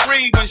feel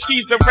free when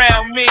she's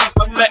around me.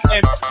 I'm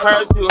letting her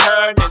do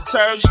her, and in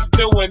turn she's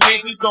doing me.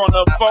 She's on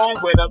the phone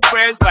with her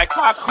friends like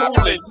how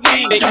cool is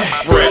he? Yeah,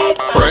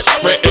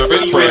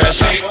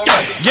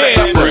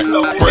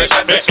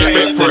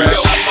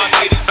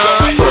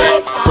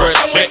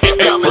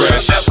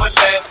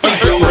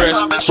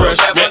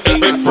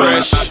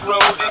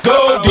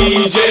 Go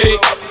DJ,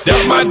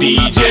 that's my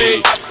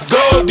DJ.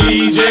 Go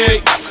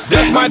DJ,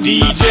 that's my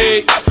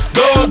DJ.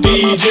 Go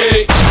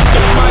DJ,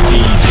 that's my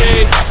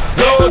DJ.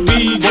 Go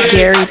DJ.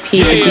 Gary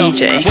P. the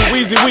DJ.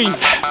 Weezy Wee.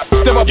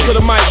 Step up to the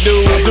mic,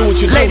 dude. Do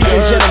what you do. Ladies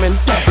and gentlemen,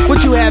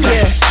 what you have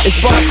here is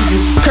brought to you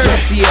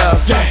courtesy of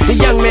the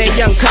young man,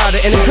 Young Carter,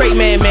 and the great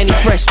man, Manny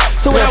Fresh.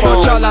 So what I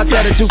want y'all out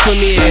there to do for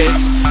me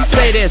is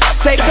say this.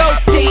 Say go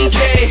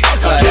DJ,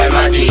 cause that's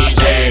my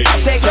DJ.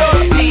 Say go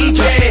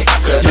DJ,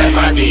 cause that's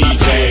my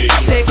DJ.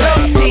 Say go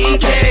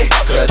DJ,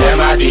 cause that's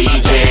my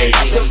DJ.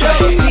 Say go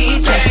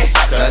DJ,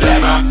 cause that's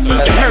my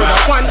DJ.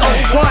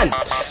 101,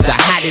 the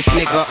hottest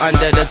nigga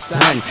under the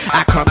sun.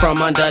 I come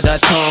from under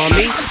the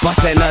Tommy,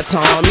 bustin' a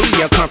Tommy.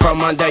 You come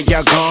from under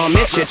your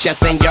garment, your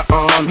chest and your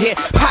arm hit.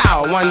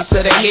 Pow, one to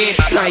the head.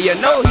 Now you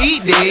know he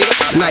did.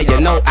 Now you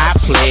know I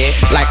played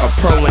like a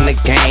pro in the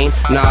game.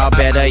 Nah,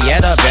 better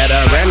yet, a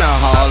veteran, a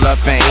Hall of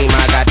Fame.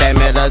 I got that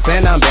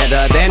medicine, I'm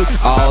better than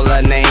all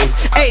the names.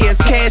 A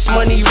is Cash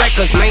Money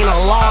Records, man, a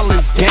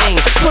lawless game.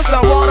 Put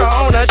some water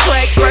on the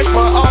track, fresh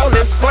for all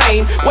this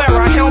flame. Wear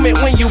a helmet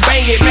when you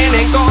bang it, man,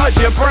 and guard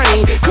your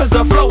brain. Cause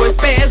the flow is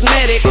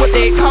spasmodic, what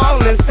they call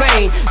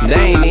insane.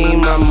 They ain't even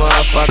my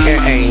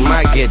motherfucking aim.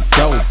 I get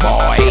dope,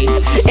 boy.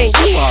 And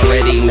you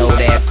already know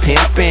that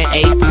pimpin'.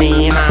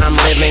 18, I'm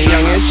living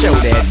young and show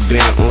that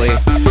Bentley.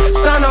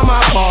 Stun on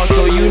my paw,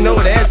 so you know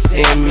that's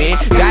in me.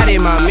 Got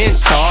in my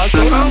mentor,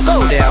 so don't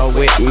go down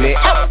with me.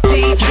 Oh,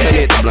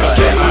 DJ, cause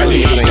that's my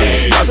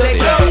DJ. Say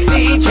go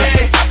DJ,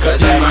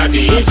 cause that's my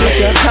DJ. This is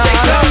the car. Say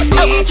go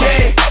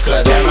DJ,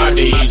 cause that's my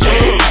DJ.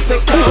 Say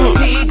go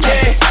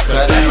DJ,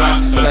 cause that's my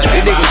DJ.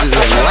 These niggas is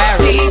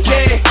hilarious. DJ,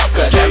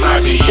 cause that's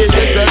my DJ. This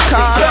is the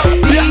car.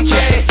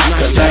 DJ,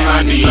 cause that's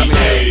my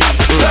DJ.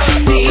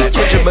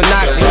 Put your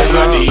binoculars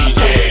on.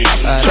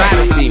 Try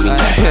to see me.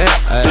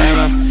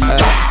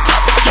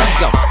 Let's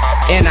go.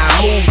 And I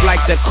move like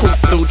the coupe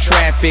through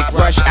traffic.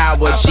 Rush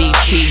hour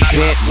GT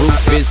bent,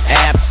 roof is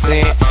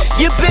absent.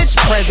 Your bitch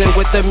present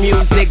with the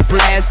music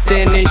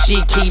blasting, and she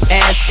keep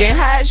asking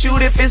how I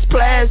shoot if it's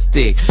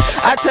plastic.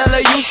 I tell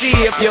her you see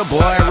if your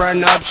boy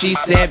run up. She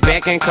said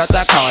back and cut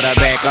the Carter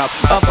back up.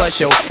 For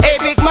sure. Hey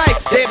Big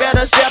Mike, they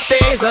better step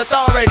their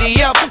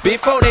authority up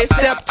before they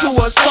step to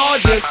a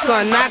sergeant.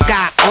 Son, I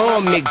got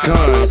army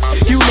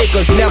guns. You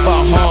niggas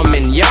never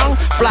harming young.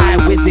 Fly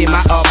wizzy,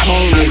 my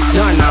opponent's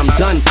done. I'm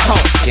done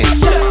talking.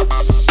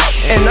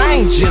 And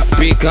I ain't just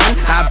begun.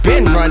 I've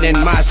been running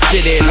my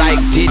city like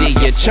Diddy,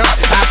 you chump.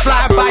 I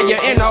fly by you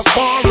in a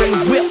foreign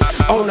whip,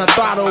 on a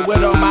throttle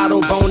with a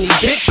model bony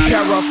bitch.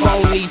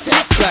 Paraphony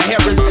tits, her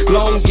hair is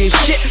long as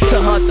shit to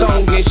her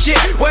thong and shit.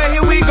 Well,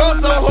 here we go,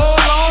 so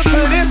hold on to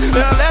this.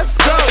 Now let's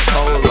go.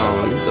 Hold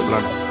on, it's the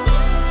blunt.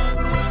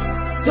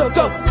 So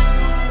go.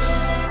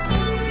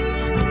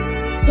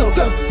 So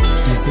go.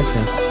 This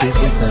is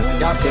the,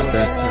 y'all see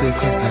that?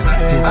 This is the.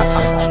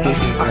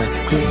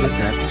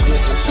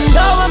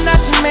 No, I'm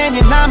not your man,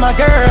 you're not my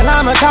girl.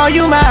 I'ma call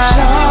you my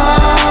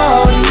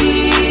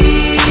shawty.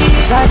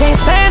 'Cause I can't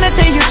stand to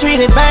see you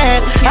treated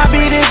bad. I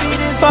be this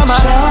for my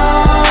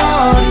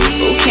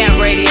shawty. Bootcamp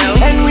Radio.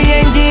 And we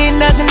ain't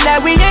did nothing that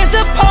we ain't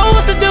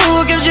supposed to do.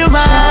 'Cause you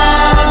my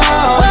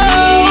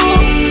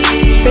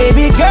shawty.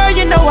 Baby girl,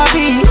 you know I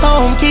be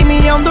home. Keep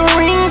me on the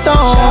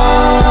ringtone.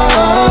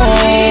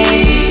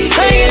 Shawty.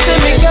 Sing it to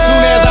me, girl.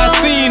 Soon as I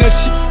seen her,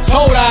 she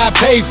told her I'd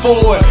pay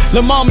for it.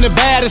 Lil' mama the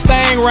baddest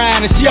thing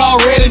round, and she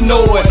already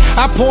know it.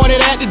 I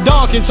pointed at the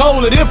dunk and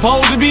told her this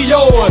pose to be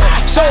yours.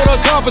 Showed her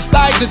a couple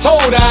stikes and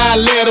told her I'd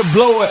let her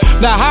blow it.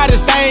 The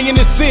hottest thing in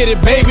the city,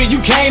 baby,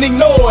 you can't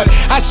ignore it.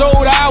 I showed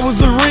her I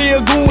was a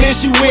real goon and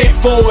she went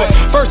for it.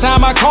 First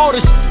time I caught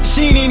her,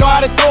 she didn't know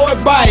how to throw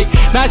it back.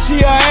 Now she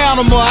an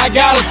animal, I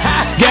got her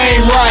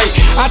game right.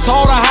 I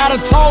taught her how to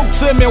talk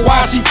to me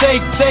while she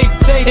take,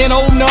 and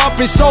open up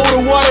and show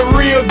her what a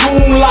real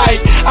goon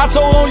like. I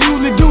told her don't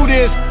usually do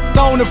this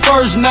on the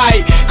first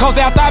night, cause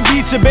after I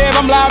beat you, babe,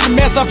 I'm liable to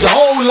mess up your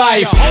whole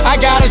life. I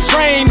got a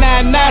train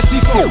now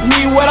she soak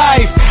me with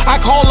ice. I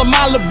call her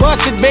my little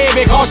busted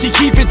baby, cause she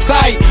keep it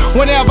tight.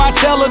 Whenever I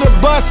tell her to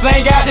bust,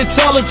 ain't got to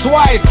tell her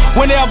twice.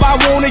 Whenever I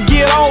wanna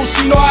get on,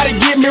 she know how to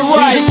get me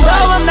right. Even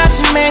though I'm not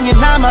your man,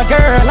 you're not my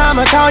girl,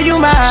 I'ma call you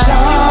my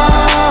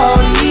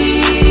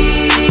shawty.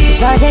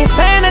 Cause I can't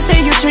stand to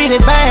see you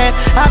treated bad.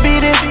 I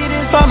beat it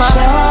for my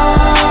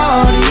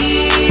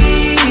shawty.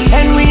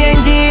 And we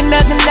ain't did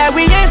nothing that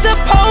we ain't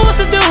supposed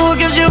to do,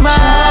 cause you're my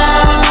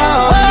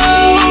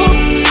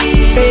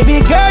shawty. Baby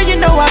girl, you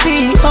know I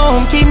be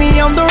home, keep me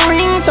on the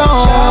ringtone.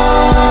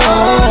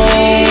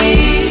 Shawty.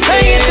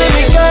 Sing it to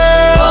me, girl.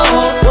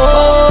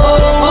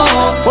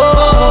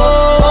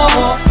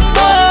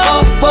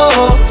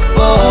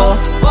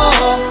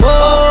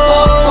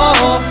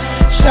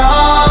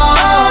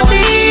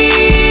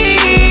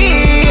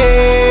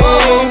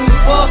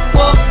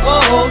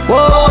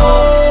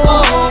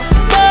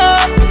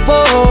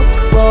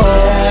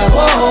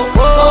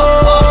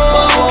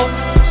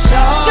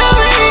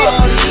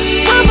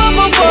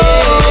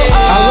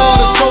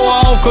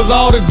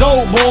 All the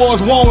dope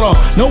boys want her.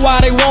 Know why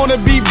they wanna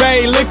be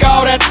bae. Look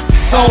all that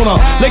on her.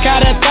 Look how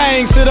that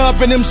thing sit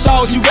up in them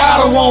shorts, you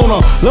gotta want her.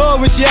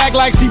 Love when she act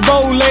like she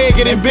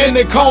bow-legged and bend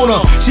the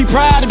corner. She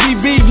proud to be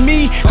beating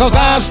me, cause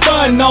I'm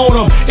stunting on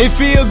her. It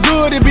feel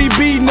good to be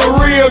beating a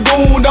real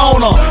goon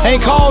on her. Ain't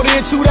called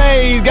in 2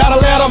 days,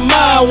 gotta let her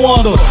mind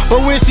wander.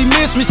 But when she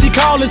miss me, she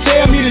call and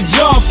tell me to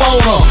jump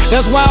on her.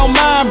 That's why I'm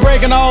mind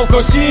breaking off,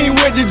 cause she ain't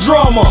with the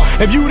drummer.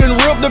 If you done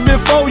ripped her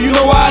before, you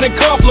know I done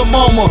cuffed her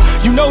mama.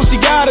 You know she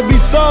gotta be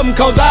something,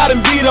 cause I done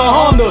beat her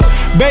Honda.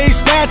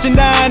 Bass snatching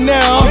down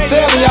there, I'm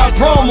telling you, I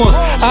promise.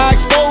 I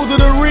exposed her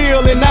to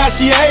real and now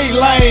she hate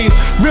lanes.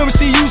 Remember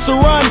she used to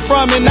run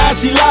from it, now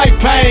she like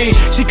pain.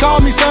 She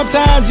called me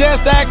sometimes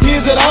just to act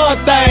is it her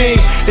thing.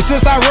 And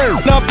since I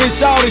ripped up and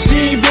shot it,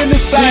 she ain't been the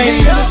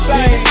same.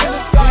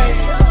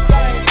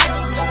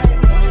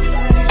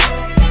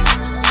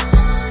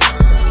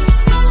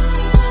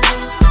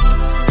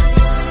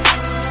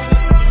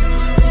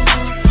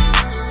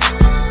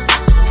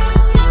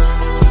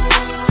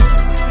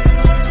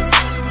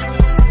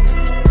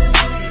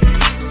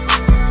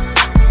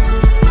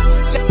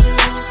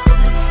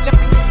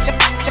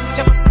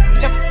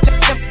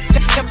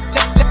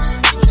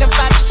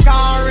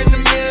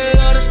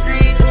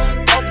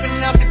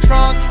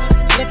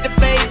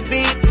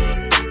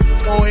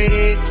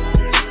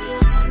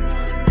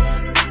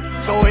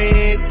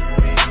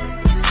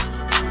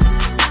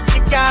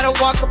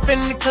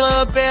 In the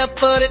club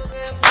barefooted,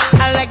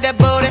 I like that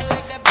booty.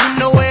 You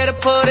know where to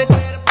put it.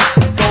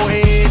 Go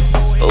ahead.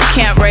 Boot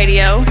Camp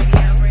Radio.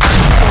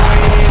 Go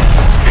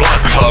ahead.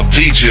 Block Club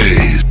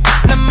DJs.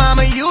 Now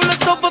mama, you look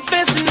so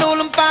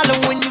professional. I'm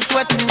following when you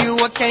sweating you.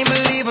 I can't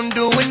believe I'm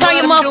doing. Turn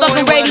your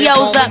motherfucking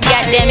radios up,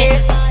 goddammit.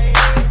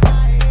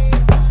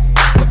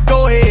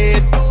 Go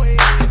ahead.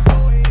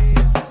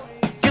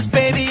 Cause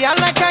baby, I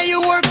like how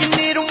you working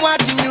it. I'm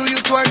watching you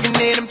twerking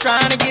it. I'm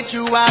trying to get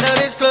you out of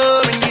this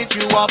club and get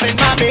you off in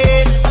my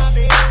bed.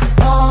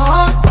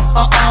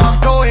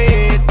 Go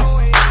ahead.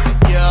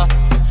 Yeah.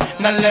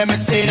 Now let me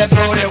see that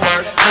booty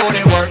work,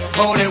 booty work,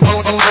 booty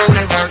work,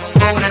 booty work,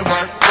 booty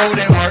work,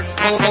 booty work,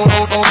 booty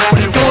work.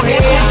 Go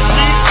ahead.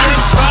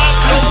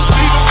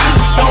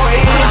 Go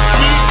ahead.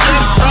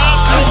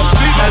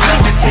 Now let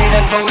me see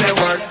that booty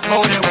work,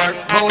 booty work,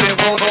 booty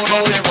work,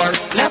 booty work.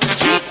 Left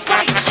cheek,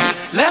 right cheek,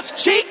 left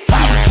cheek.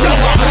 Show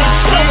up,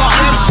 show up,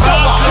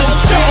 show up,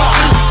 show up,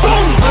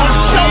 boom.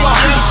 Show up,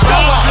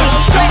 show up,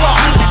 show up,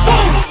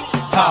 boom.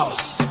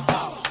 House.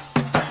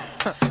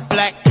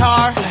 Black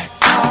car,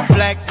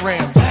 black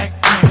rim,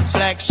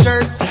 black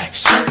shirt,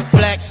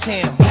 black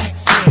Tim.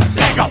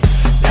 Let go,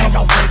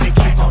 baby,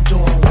 keep on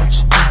doing what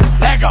you do.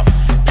 Let go,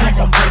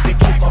 come on, baby,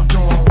 keep on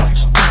doing what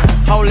you do.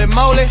 Holy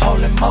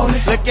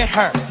moly, look at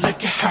her.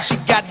 She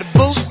got the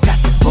boots,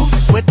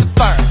 with the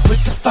fur.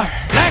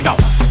 Let go,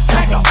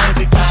 come on,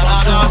 baby, keep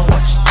on doing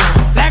what you do.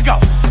 Let go,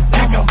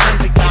 come on,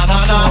 baby, keep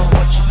on doing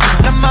what you do.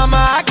 Now, mama,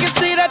 I can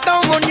see that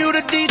thong on you.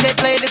 The DJ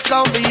play this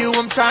song for you.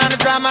 I'm trying to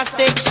drive my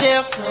stick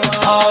shift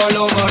all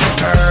over the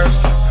curves.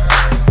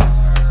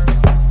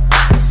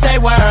 Say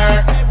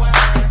word.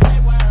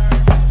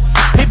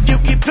 If you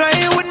keep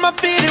playing with my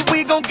fitty,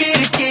 we gon' get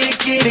it.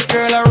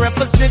 Girl, I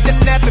represented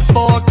that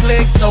before a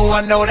click, so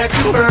I know that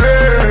you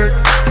heard.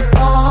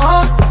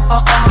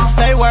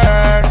 Say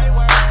word.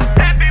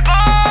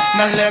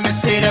 Now let me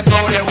see that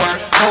booty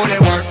work, booty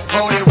work,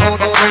 booty work,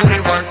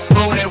 booty work,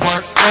 booty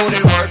work,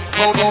 booty work,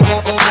 booty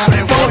work,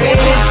 booty work. Go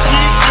ahead.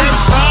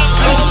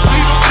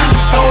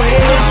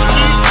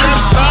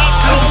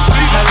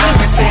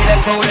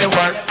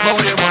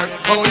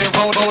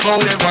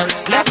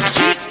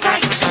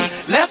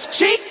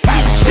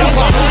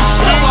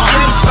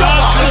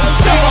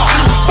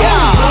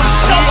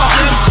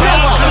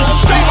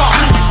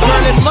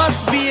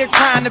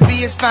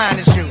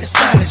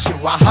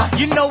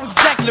 You know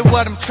exactly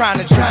what I'm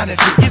trying to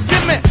do. You see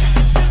me?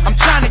 I'm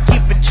trying to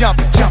keep it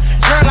jumping.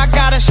 Girl, I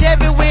got a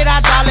Chevy with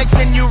hydraulics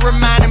and you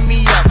reminding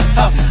me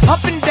of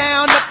up and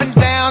down,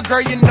 girl,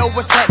 you know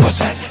what's that?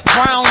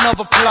 Round of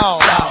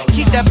applause.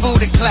 Keep that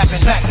booty clapping.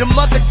 The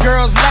mother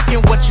girls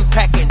lacking what you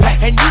packing,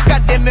 and you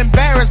got them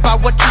embarrassed by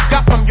what you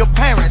got from your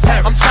parents.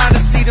 I'm trying to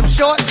see them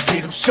shorts,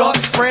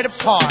 spread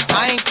apart.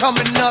 I ain't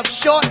coming up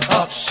short,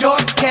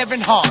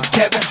 Kevin Hart.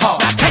 Now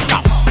take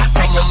off.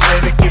 Come on,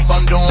 baby, keep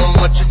on doing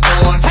what you're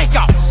doing. Take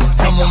off.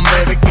 Come on,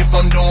 baby, keep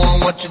on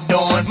doing what you're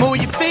doing. Move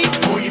your feet,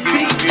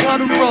 cut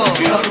the rug.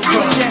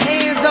 Put your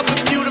hands up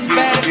if you the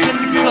baddest in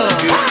the club.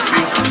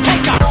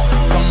 Take off.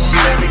 Come on,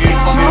 baby, keep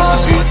on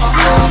doing what you're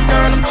doing.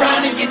 Girl, I'm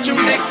trying to get you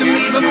next to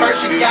me, but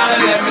first you gotta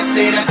let me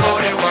see that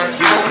booty work.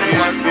 Booty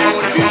work,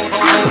 booty work,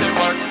 booty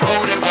work,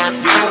 booty work,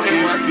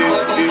 booty work,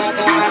 booty work,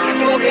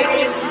 go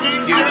ahead.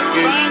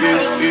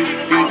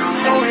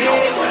 Go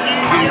ahead.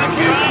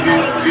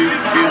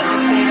 Let me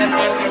see that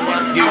booty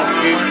work.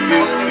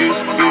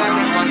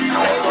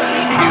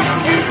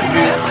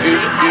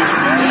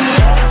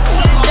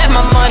 Step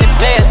my money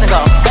fast and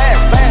go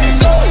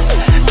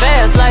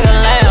fast like a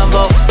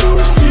Lambo.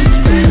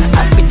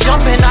 I be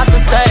jumping out the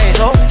stage,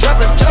 oh,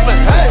 jumping,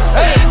 hey.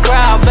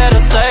 Crowd better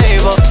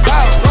save her.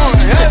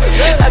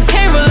 I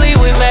can't believe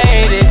we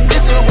made it.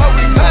 This is what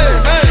we made.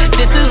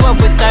 This is what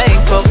we're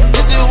thankful.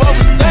 This is what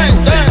we think.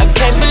 I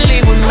can't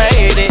believe we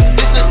made it.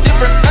 This is a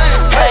different thing.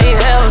 Hey,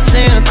 ever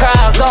seen a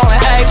crowd going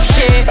ape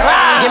shit?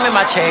 Give me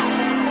my check.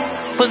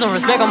 Put some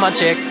respect on my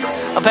check.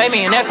 Or pay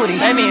me in equity.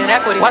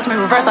 Watch me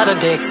reverse out of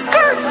dicks.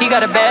 He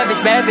got a bad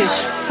bitch.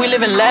 We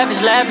live in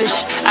lavish.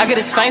 I get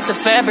expensive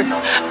fabrics.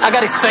 I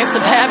got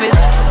expensive habits.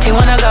 He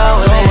wanna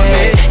go with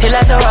me. He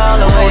likes to roll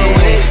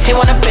away. He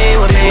wanna be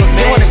with me.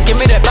 He wanna give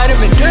me that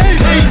vitamin D.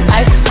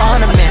 Ice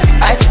ornaments.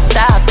 Ice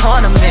style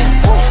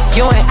ornaments.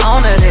 You ain't on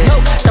to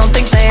this. Don't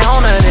think they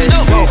own to this.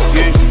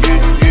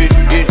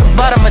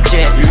 But I'm a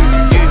jet.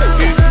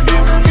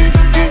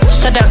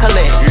 Shut down,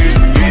 Khalid.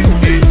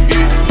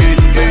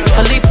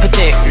 Philippe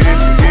Petit.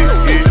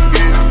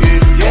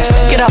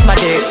 Get off my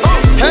dick.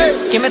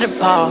 Give me the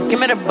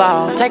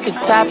ball, take a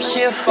top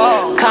shift.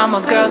 Call my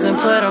girls and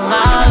put them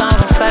all on a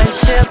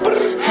spaceship.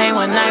 Hang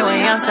one night when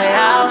young say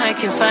I'll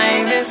make you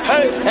famous.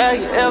 Have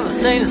you ever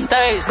seen the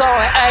stage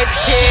going ape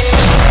shit?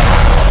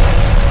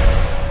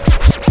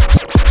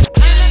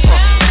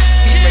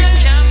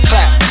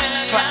 Clap.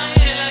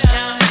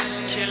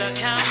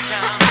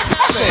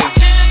 Sing.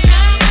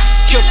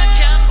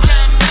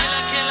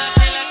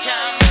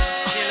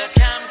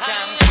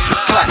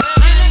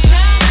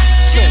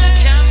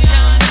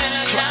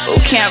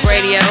 Camp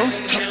Radio.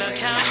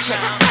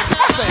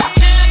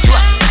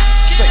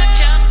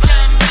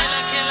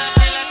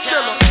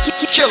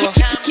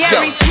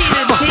 Gary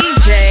Peter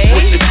DJ.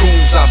 With the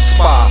goons I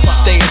spy,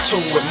 stay in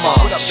tune with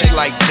mom. She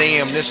like,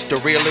 damn, this the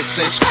realest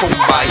since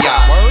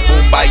Kumbaya.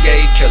 Kumbaya,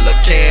 Killer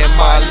Cam,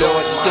 my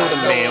lord. Still the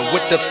man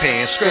with the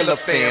pen, Skrilla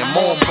fan,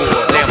 on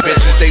board. Damn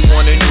bitches, they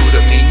wanted new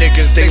to me.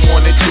 Niggas, they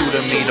wanted two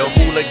to me. The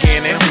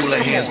hooligan and hula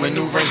hands,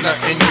 maneuvering's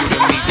nothing new to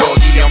me.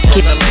 Doggy, I'm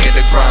from the land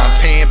of grime.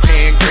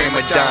 Pan, gram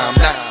a dime.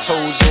 Not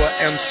toes or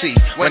MC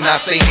when I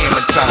say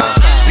hammer time.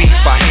 Beef,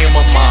 I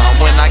hammer mine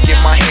when I get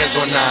my hands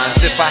on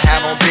nines. If I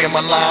have on beer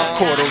my line,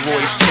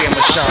 corduroys,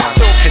 camera shine.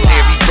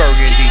 Canary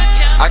burgundy,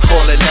 I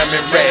call it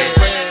lemon red.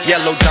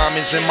 Yellow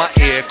diamonds in my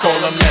ear, call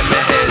them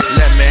lemon heads.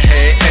 Lemon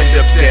head, end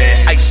up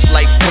dead. Ice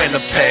like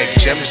Winnipeg,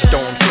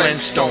 gemstone,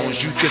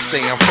 Flintstones. You could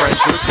say I'm friends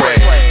with Fred.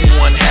 You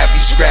unhappy,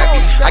 scrappy,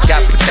 I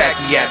got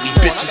Pataki at me.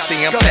 Bitches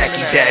say I'm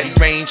tacky daddy.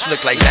 Range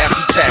look like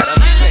Laffy Taffy.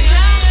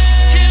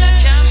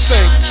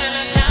 Sing.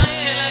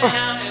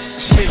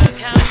 It's me.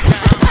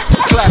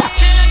 Clap.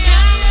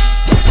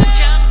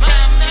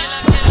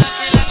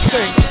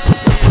 Sing.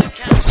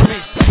 It's me.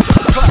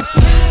 Clap.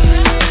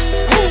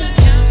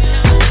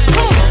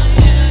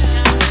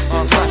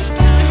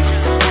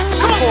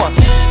 Support.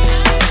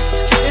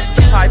 It's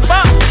the pipe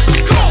up.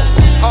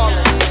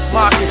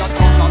 Marcus.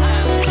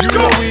 You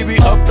know we be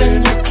up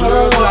in the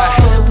club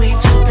and we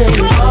do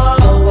things like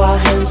blow our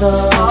hands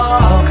up,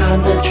 all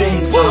kind of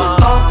drinks.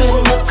 Off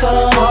in the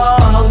club,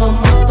 all of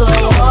my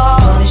thugs,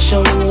 money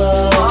showing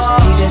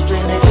love. He just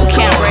playing it good.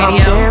 I'm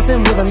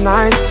dancing with a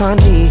nice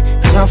honey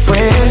and a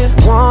friend.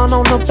 One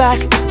on the back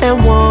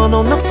and one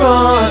on the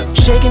front.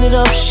 Shaking it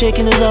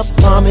up,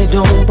 mommy,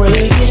 don't break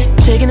it.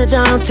 Taking it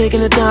down,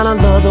 I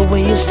love the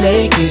way you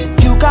snake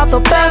it. You got the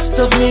best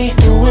of me,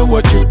 doing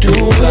what you're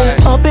doing.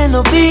 Up in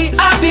the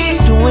VIP,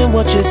 doing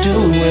what you're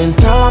doing.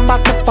 Girl, I'm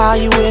about to buy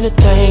you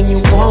anything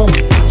you want.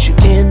 Put you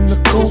in the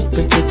coupe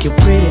and take your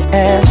pretty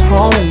ass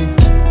home.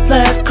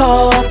 Last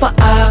call for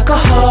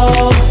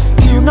alcohol.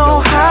 You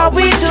know how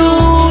we do,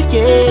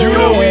 yeah. You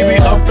know we be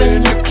up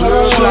in the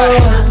club.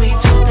 We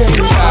do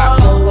things,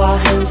 blow our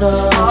hands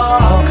up,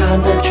 all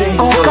kind of drinks.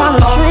 All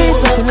kind of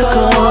drinks up in the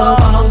club.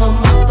 All of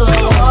my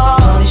thugs,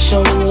 money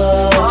showing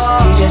love.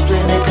 He just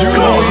playing that good. You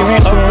know we be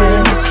up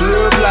in the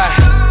club like.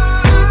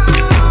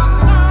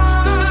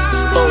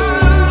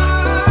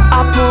 I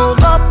pull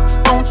up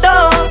on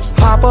dubs,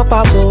 hop up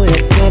out the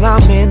whip, and when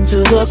I'm into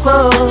the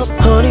club.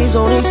 Honey's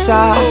on each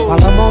side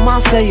while I'm on my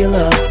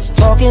cellular.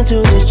 Talking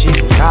to this chick,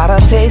 got a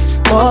taste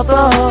for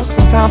thugs.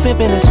 Sometimes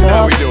pimpin' is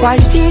tough.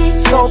 White tee,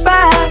 so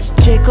bad.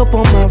 Jacob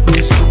on my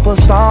wrist,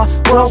 superstar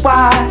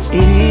worldwide.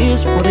 It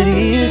is what it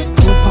is.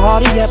 Cool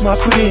party at my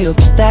crib.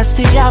 That's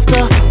the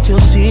after till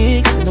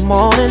 6 in the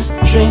morning.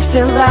 Drinks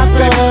and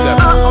laughter.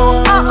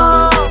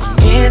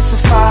 In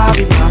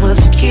Safari, mama's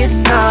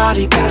getting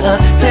naughty. Got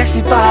a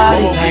sexy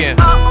body.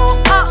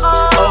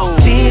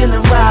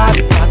 Feeling right,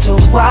 about to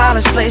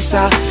wildest place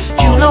out.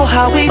 You know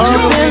how we do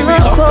in the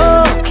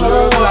club.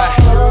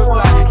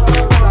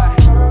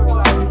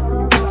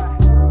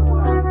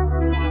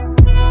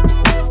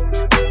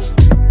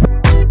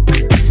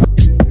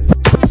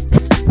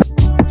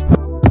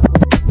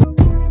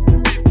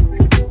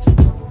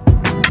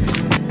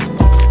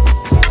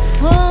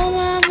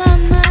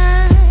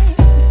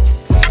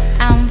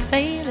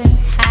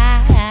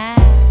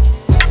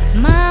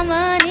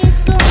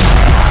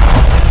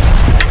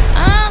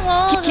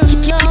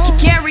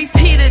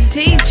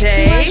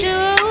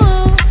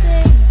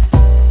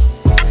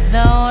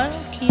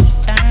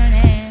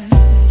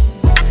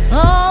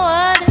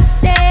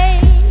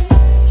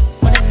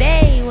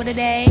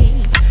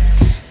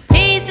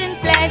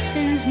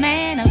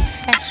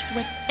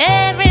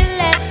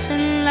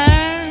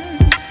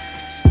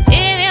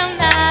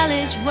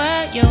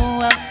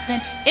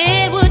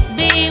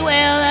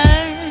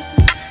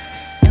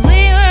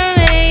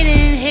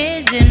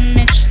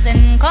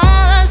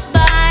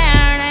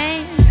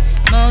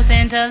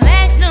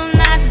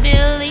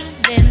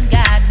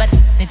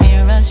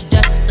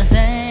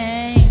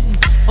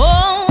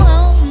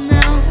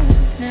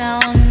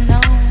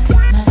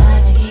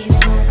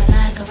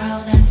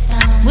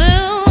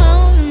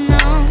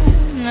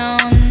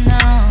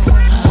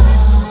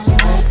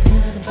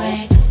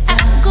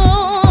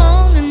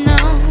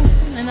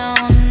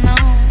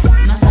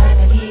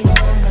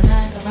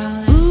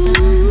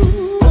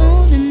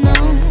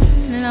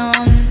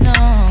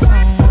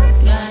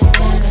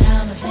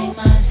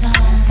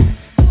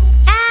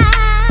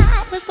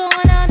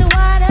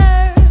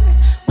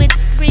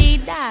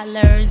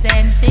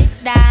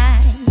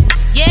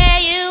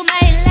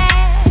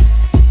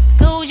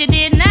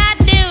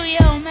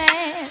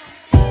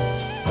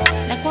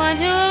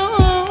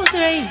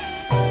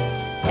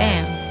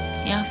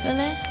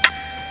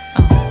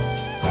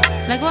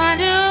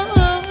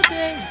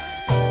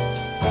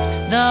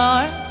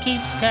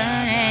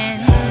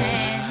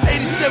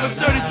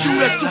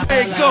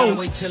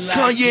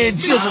 Kanye and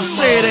Jizzle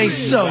say it ain't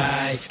so.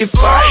 If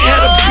I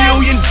had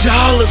 $1 billion,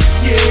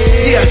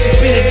 yeah, I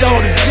spend it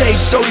all today.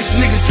 Show these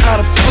niggas how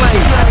to play.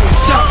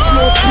 Top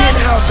floor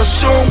penthouse, I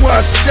show them where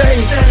I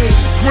stay.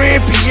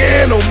 Grand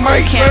piano,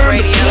 might learn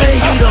to play.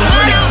 Need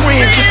 $100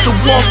 grand just to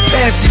walk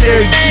past it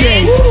every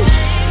day.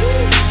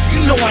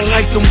 You know I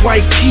like them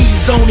white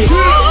keys on it.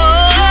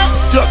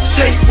 Duct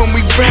tape when we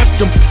wrap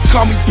them.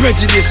 Call me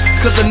prejudice,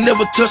 cause I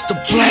never touched the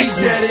black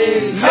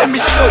ones. Let me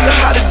show you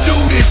how to do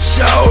this,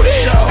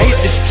 shawty. I hit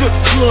the strip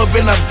club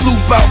and I blew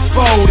about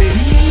 40.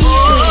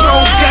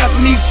 Patron got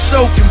me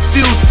so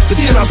confused, but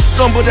then I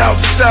stumbled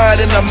outside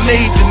and I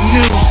made the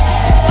news.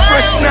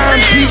 Fresh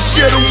 9-piece,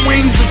 share the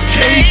wings is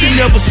Cajun.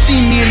 Never see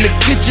me in the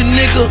kitchen,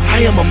 nigga.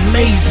 I am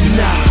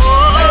amazing now.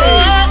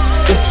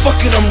 Well,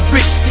 fuck it, I'm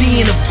rich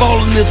then, if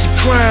ballin' is a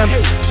crime.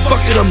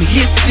 Fuck it, I'm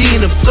hit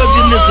then, if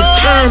thuggin' is a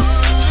term.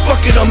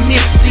 Fuck it, I'm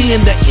empty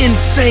in the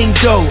insane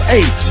dough.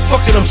 Ayy,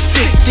 fuck it, I'm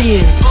sick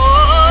then.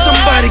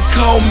 Somebody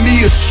call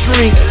me a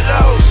shrink.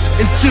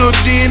 Until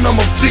then,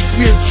 I'ma fix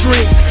me a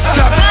drink.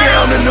 Top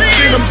down in the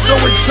bin, I'm so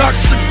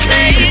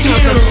intoxicated.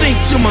 Sometimes I think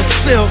to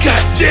myself,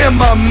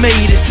 goddamn, I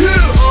made it.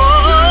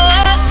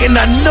 And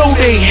I know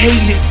they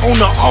hate it. On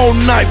an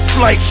all-night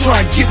flight,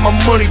 try to get my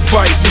money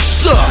right.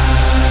 What's up?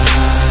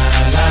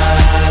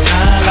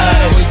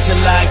 Wait till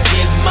I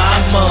get my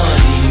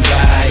money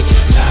right.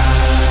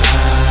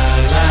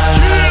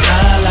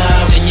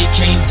 Then you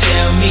can't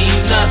tell me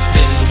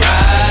nothing,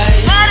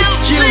 right?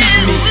 Excuse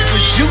me,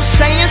 was you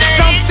saying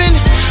something?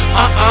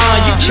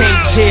 You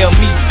can't tell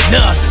me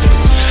nothing.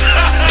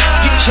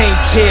 You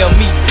can't tell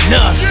me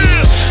nothing.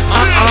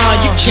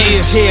 You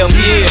can't tell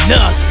me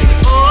nothing.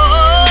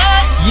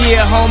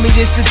 Yeah, homie,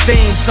 this a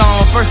theme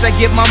song. First I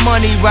get my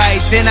money right,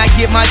 then I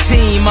get my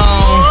team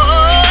on.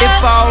 If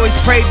I always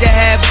prayed to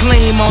have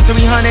gleam on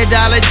 $300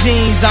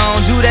 jeans on,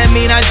 do that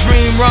mean I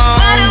dream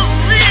wrong?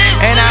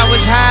 And I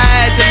was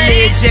high as a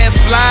lid, jet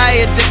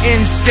fly as the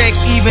insect,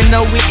 even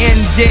though we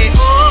in debt.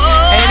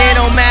 And it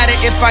don't matter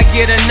if I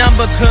get a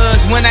number,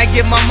 cause when I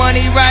get my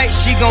money right,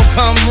 she gon'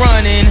 come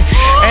running.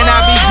 And I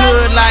be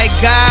good like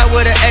God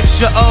with an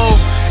extra O.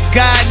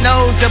 God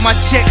knows that my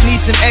check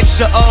needs some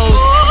extra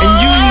O's. And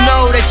you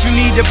know that you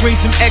need to bring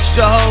some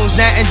extra hoes.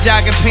 Not in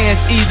jogging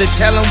pants either,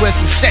 tell them wear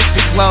some sexy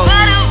clothes.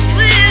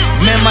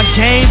 Man, my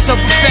game so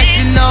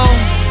professional,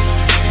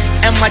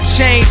 and my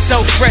chain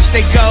so fresh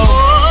they go.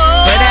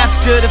 But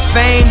after the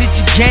fame, did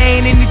you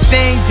gain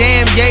anything?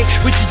 Damn, yeah,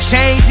 would you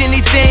change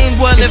anything?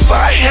 Well, if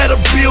I had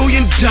 $1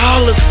 billion,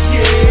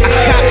 yeah, I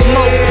cop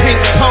more pink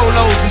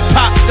polos and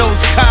pop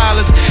those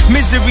collars.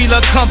 Miss Misery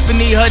love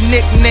company, her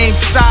nickname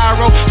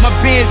Sorrow. My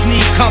Benz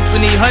need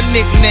company, her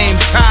nickname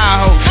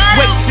Tahoe.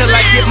 Wait till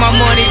I get my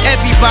money,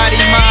 everybody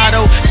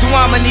motto. So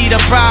I'ma need a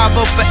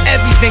Bravo for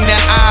everything that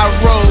I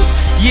wrote.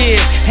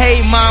 Yeah, hey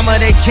mama,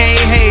 they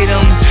can't hate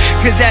them,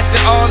 cause after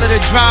all of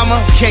the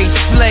drama, can't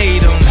slay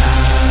them.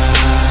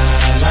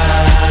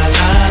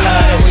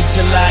 Wait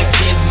till I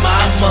get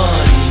my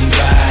money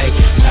right.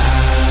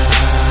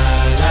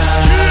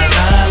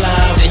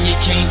 Then you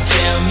can't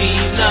tell me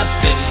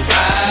nothing,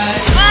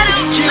 right?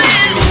 Excuse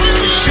me,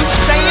 is you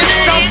saying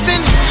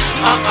something?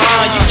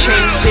 You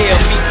can't tell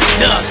me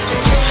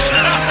nothing.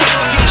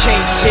 You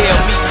can't tell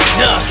me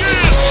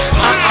nothing.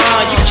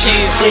 You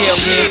can't tell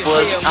me. It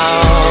was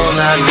all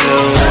I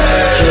knew,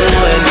 you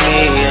and me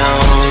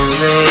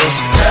only.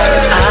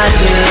 I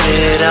did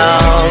it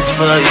all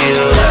for you,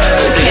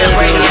 still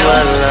you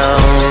were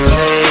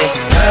lonely.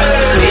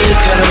 We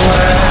could've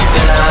worked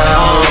it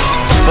out,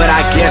 but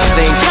I guess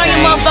things turn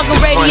your motherfucking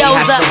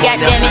radios up,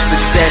 goddammit.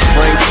 Success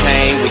brings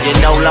pain when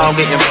you're no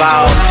longer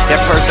involved.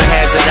 That person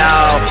has it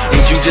all,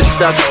 and you just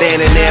stuck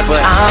standing there.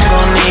 But I'm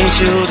gonna need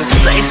you to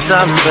say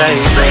something,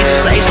 baby.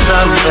 Say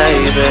something,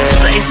 baby.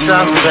 Say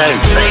something, baby.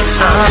 Say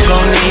something. I'm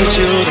gonna need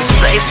you to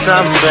say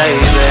something,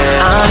 baby.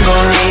 I'm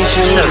gonna need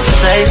you to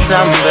say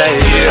something,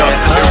 baby.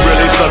 Yeah, it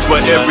really sucks,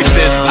 but ever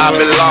since I've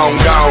been long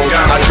gone,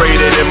 I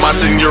traded in my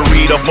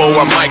senorita for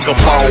a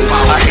microphone.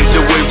 I hate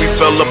the way we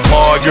fell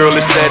apart, girl,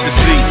 it's sad to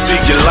see.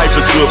 Your life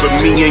is good, but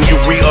me and you,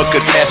 we a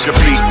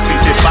catastrophe.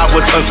 If I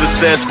was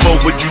unsuccessful,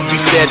 would you be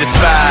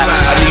satisfied?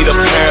 I need a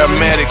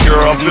paramedic,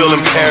 girl, I'm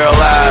feeling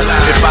paralyzed.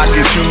 If I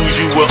can choose,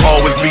 you will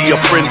always be a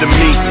friend to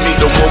me.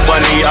 The more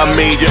money I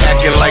made, you're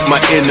acting like my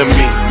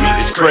enemy.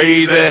 It's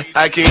crazy,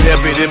 I can't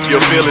help it if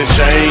you're feeling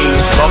shame.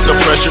 Off the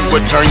pressure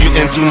would turn you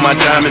into my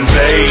diamond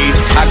babe.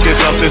 How can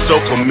something so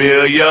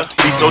familiar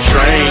be so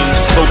strange?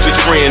 Closest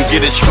friend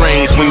get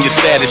estranged when your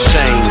status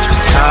change.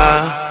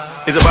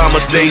 It's about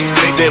mistakes,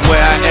 that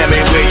where I am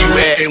ain't where you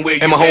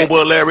at. And my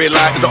homeboy Larry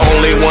Locke is the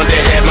only one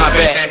that had my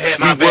back.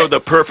 We were the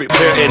perfect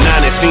pair, and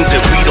now it seems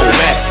that we don't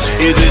match.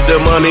 Is it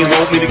the money,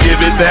 want me to give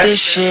it back? This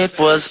shit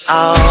was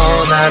all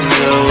I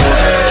knew,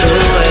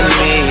 you and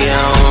me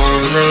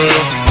only.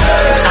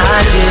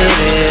 I did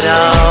it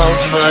all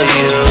for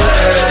you,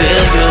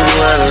 still you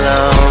were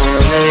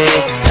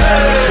lonely.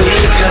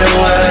 We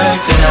could've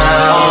worked it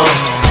out,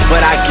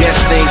 but I guess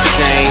things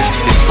change.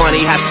 It's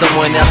funny how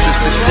someone else's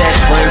success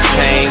brings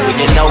pain when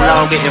you're no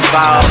longer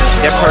involved.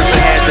 That person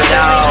has it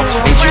all,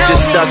 and you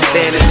just stuck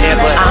standing there.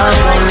 But I'm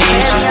gonna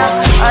need you.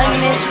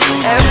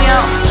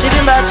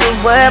 Tripping about your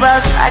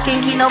whereabouts, I can't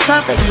keep no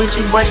conflict with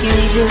you, boy, can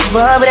we just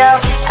rub it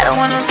out? I don't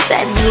wanna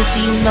stand with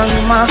you, you know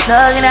you my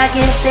plug, and I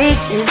can't shake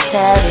this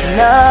habit,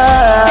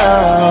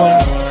 no.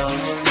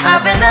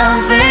 I've been out,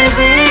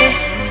 baby,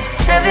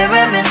 heavy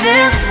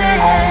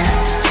reminiscing,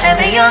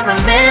 heavy on the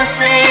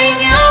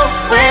missing, you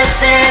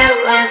wish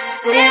it was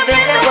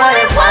different than what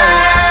it was.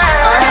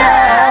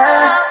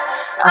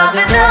 I've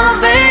been out,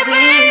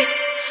 baby,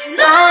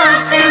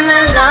 lost in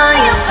the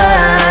lion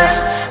first,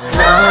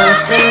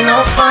 lost ain't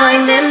no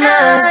finding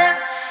us.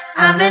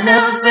 I've been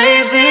up,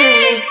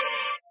 baby.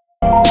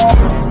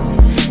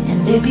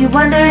 And if you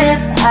wonder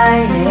if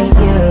I hate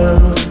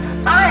you,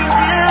 I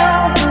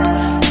do.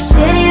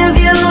 Shitty of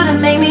you to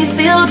make me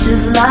feel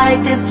just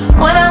like this.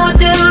 What I would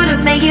do to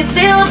make you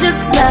feel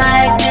just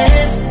like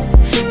this.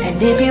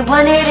 And if you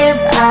wondered if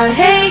I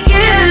hate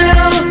you,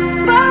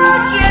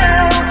 fuck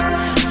you.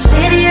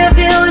 Shitty of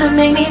you to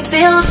make me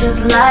feel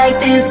just like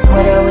this.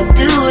 What I would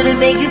do to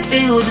make you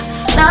feel just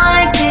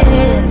like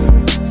this.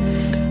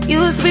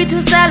 Used to be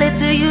too solid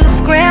till you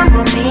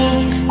scramble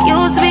me.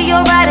 Used to be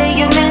your rider,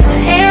 you meant to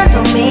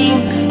handle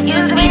me.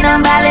 Used to be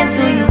non-violent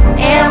till you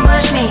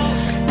ambush me.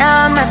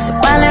 Now I'm at your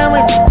wallet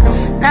with you.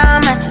 Now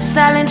I'm at your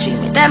silent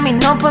treatment. That mean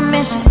no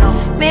permission.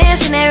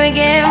 Missionary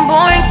getting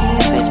boring, can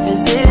you switch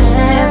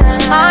positions?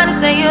 Hard to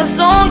say your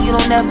soul, you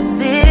don't ever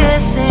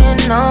listen,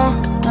 no,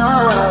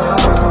 no.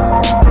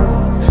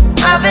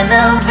 I've been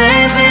out,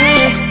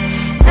 baby,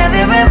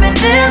 heavy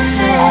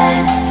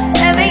reminiscing.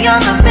 Heavy on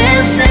the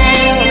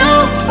missing, you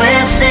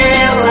wish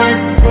it was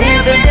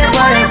different than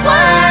what it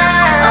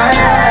was.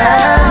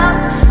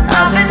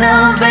 I've been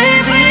out,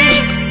 baby,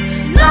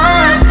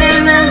 lost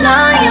in the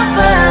lion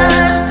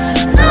first,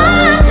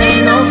 lost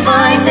ain't no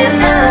finding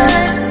us.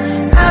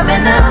 I've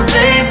been out,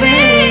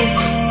 baby.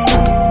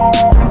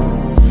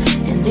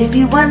 And if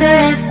you wonder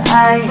if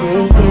I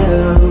hate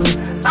you,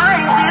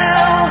 I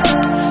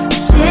do.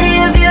 Shitty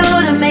of you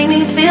to make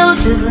me feel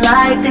just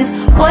like this.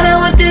 What I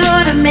would do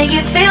to make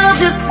you feel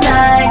just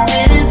like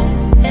this.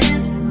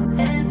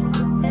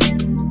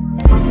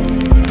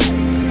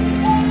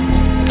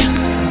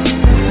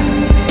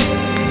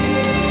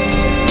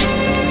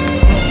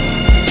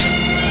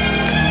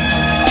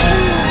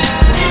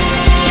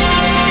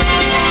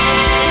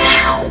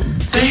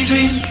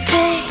 Daydream.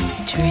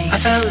 I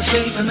fell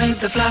asleep beneath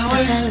the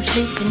flowers.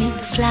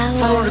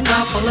 For a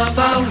couple of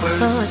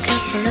hours.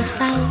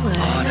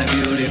 On a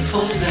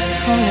beautiful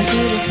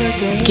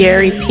day.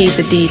 Gary P.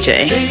 the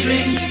DJ.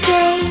 Daydream.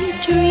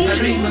 I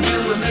dream of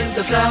you amid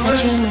the flowers.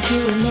 I dream of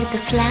you amid the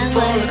flowers.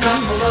 For a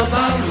couple of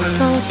hours.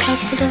 For a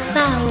couple of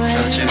hours.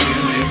 Such a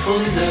beautiful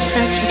day.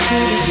 Such a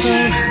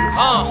beautiful.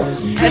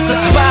 It's a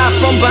spy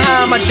from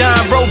behind my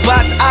giant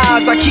robot's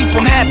eyes. I keep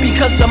him happy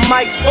cause I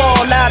might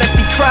fall out if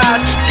he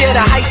cries. Scared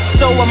of heights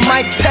so I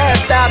might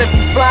pass out if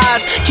he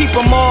flies. Keep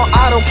him on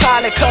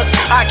autopilot cause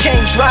I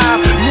can't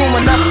drive. Room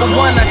enough for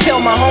one, I tell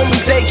my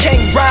homies they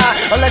can't ride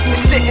unless we're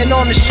sitting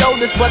on the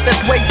shoulders, but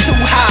that's way too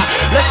high.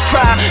 Let's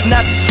try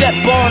not to step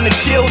on the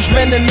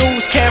children. The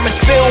news cameras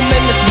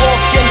filming this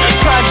walking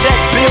project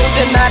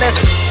building. Now that's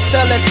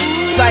selling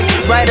like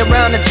right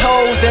around the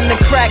toes, and the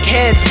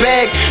crackheads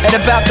beg at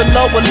about the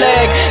lower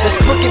leg. There's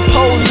crooked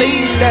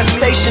police that's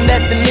stationed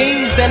at the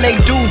knees, and they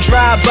do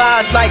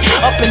drive-bys like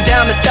up and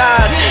down the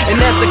thighs. And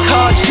there's a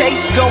car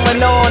chase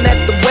going on at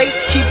the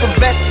waist. Keep a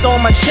vest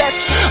on my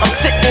chest. I'm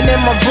sitting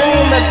in my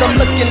room as I'm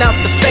looking out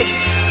the face.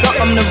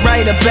 Something to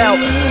write about.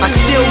 I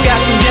still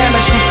got some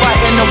damage from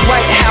fighting the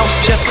White House.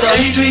 Just a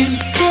daydream.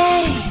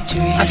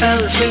 I fell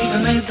asleep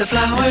amid the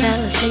flowers.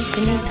 For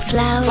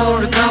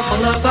a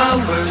couple of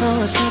hours.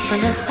 On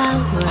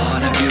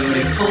a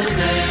beautiful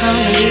day.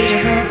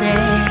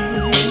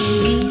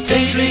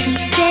 Daydream.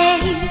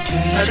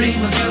 I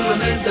dream of you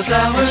amid the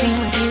flowers.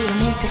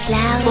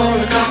 For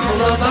a couple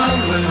of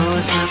hours.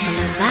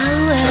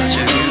 Such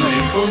a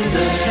beautiful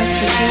day.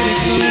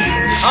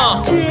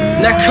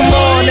 Now come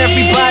on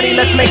everybody,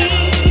 let's make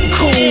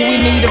cool. We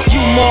need a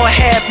few more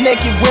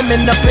half-naked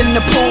women up in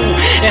the pool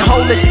and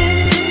hold this.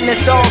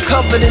 It's all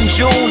covered in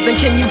jewels. And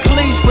can you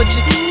please put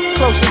your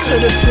closer to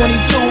the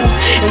 22s?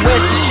 And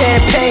where's the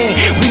champagne?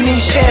 We need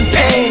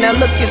champagne. Now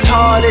look as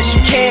hard as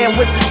you can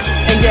with this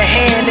in your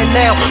hand. And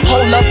now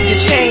hold up your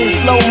chain,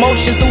 slow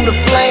motion through the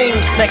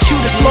flames. Now cue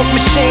the smoke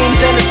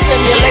machines and the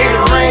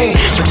simulated rain.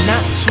 But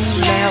not too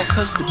loud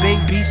cause the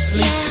baby's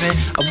sleeping.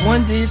 I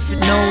wonder if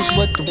it knows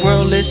what the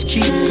world is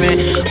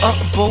keeping. Up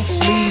both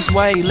sleeves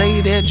while he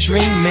lay there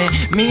dreaming.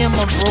 Me and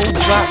my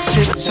robot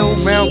tiptoe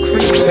round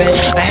creeping.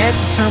 I had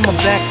to turn my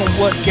back on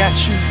what got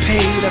you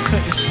paid. I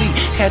couldn't see,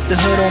 had the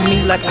hood on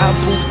me like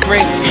Abu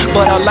Ghraib.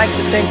 But I like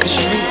to thank the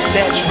streets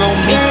that drove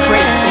me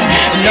crazy,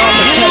 and all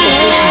the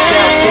televisions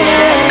out there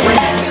that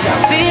brings me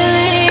out.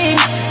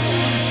 Feelings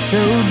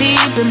so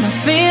deep in my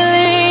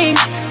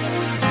feelings.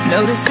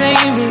 No, this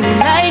ain't really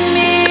like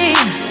me.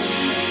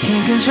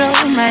 Can't control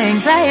my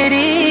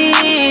anxiety.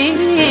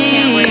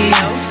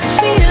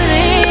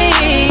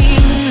 Feeling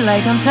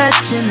like I'm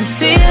touching the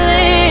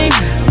ceiling.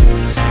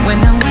 When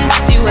I'm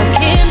with you I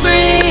can't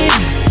breathe.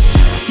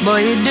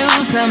 Boy, you do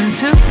something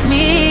to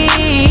me.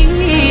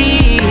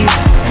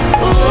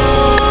 Ooh,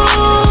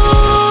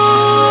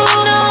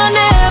 no, I'll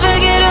never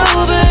get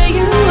over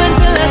you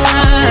until I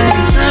find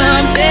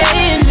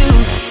something new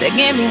that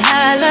get me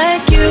high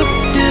like you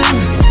do.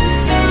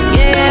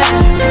 Yeah.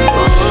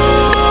 Ooh,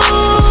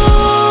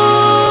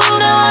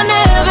 no, I'll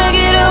never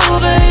get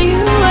over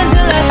you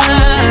until I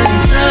find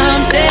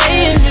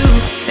something new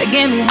that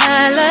get me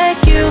high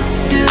like you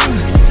do.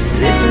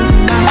 Listen to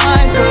my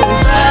heart go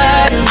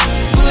bottom,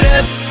 boot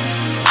up,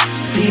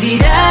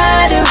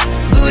 dee-dee-da-do,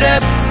 boot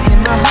up, and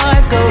my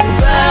heart go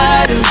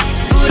bottom,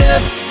 boot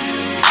up,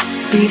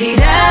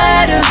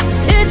 dee-dee-da-do.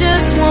 It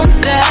just won't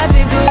stop,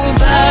 it go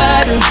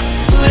bottom,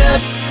 boot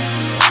up,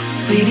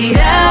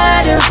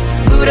 dee-dee-da-do,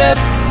 boot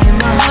up, and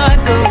my heart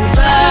go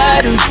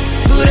bottom,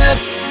 boot up,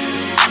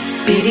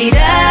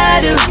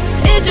 dee-dee-da-do.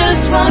 It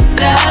just won't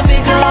stop,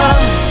 it go.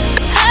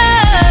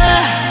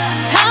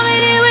 How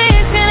many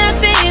ways can I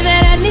say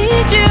that I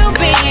need you,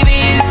 baby?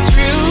 It's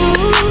true.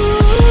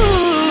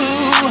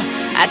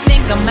 I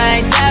think I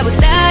might die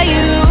without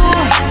you.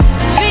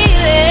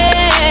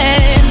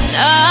 Feeling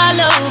all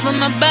over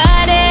my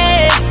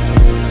body.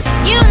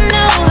 You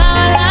know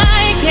how I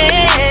like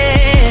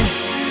it.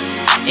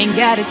 Ain't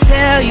gotta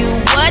tell you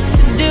what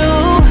to do.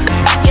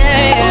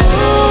 Yeah.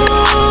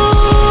 Ooh,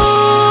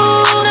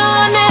 no,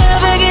 I'll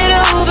never get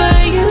over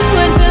you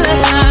until I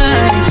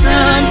find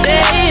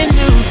something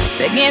new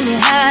that get me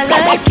high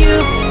like you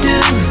do.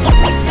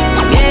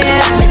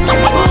 Yeah.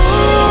 Ooh,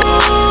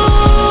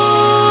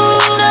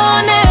 no,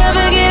 I'll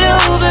never get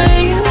over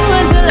you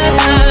until I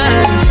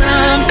find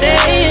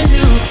something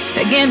new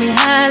that get me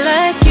high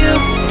like you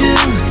do.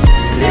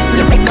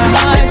 Listen to my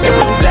heart go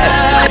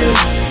bottom,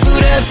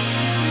 boot up,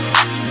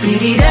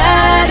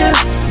 dee-dee-da-do.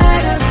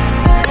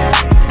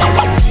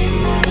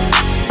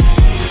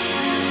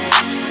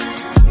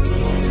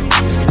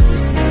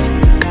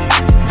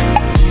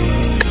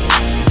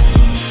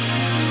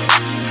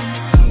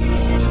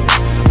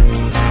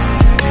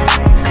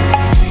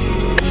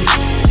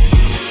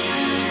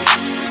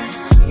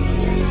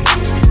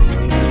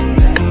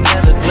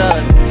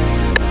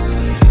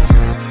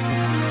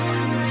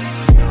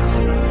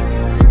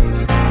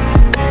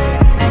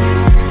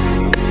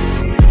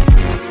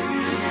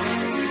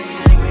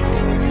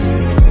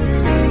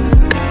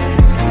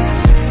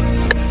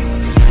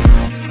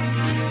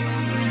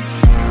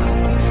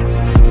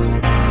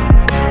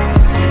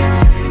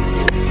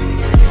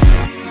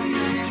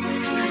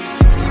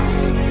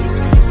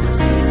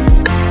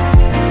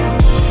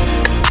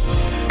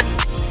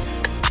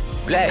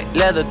 Black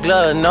leather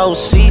glove, no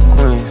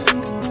sequins.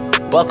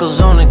 Buckles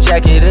on the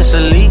jacket, it's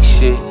elite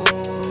shit.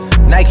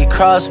 Nike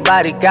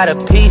crossbody got a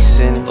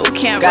piece in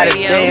it. Gotta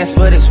dance,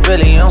 but it's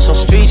really on some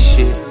street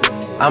shit.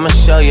 I'ma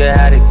show you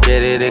how to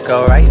get it. It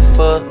go right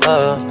foot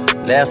up,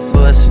 left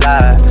foot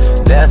slide,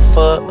 left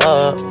foot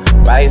up,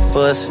 right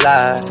foot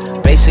slide.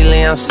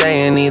 Basically, I'm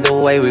saying either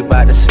way, we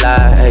bout to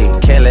slide. Hey,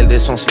 can't let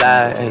this one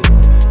slide. Hey,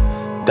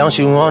 don't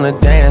you wanna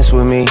dance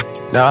with me?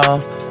 No,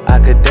 I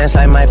could dance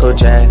like Michael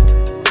Jackson.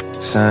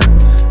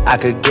 I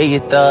could get you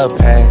the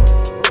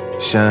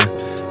passion.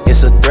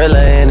 It's a thriller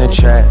in the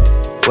trap.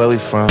 Where we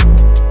from?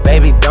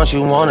 Baby, don't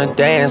you wanna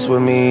dance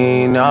with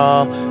me?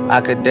 No,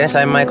 I could dance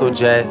like Michael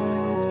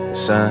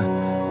Jackson.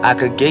 I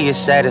could get you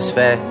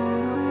satisfaction.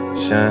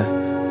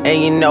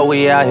 And you know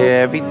we out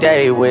here every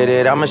day with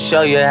it. I'ma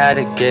show you how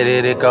to get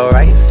it. It go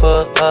right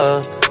foot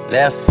up,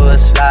 left foot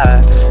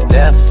slide,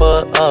 left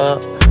foot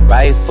up,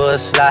 right foot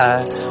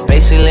slide.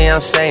 Basically,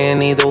 I'm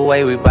saying either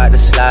way, we bout to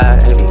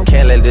slide. Hey,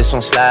 can't let this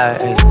one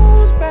slide. Hey.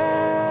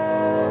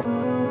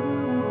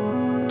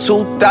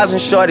 2,000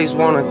 shorties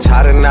wanna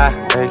tie the knot,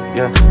 hey,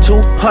 yeah.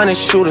 200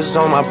 shooters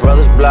on my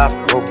brother's block,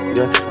 oh,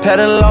 yeah.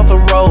 Pedal off the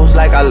roads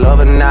like I love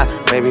it, not,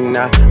 maybe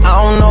not.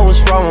 I don't know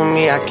what's wrong with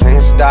me, I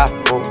can't stop,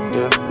 oh,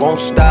 yeah. Won't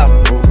stop,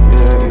 oh,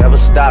 yeah, never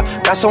stop.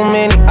 Got so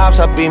many ops,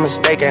 I be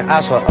mistaken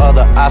ops for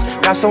other ops.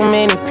 Got so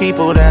many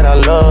people that I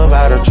love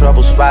out of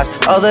trouble spots.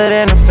 Other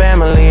than the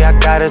family, I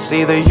got it's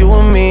either you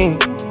or me.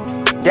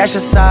 That's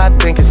just how I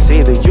think it's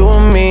either you or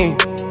me.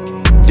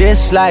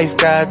 This life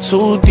got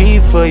too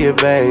deep for you,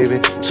 baby.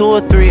 2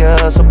 or 3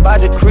 of us about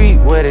to creep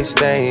where they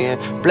stayin'.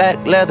 Black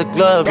leather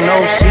glove,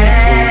 no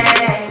sequin.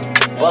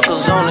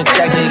 Buckles on the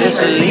jacket,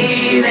 it's elite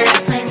shit.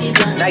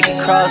 Nike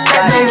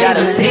crossbody,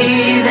 gotta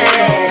believe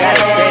it.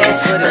 Gotta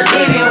dance, but it's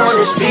really on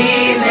the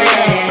street.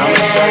 I'ma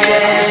show you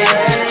that.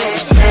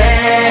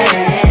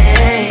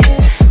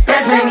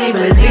 Let's make me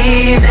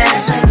believe it.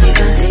 Let's make me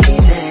believe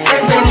it.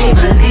 Let's make me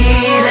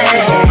believe it.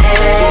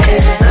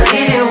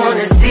 Believe you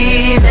wanna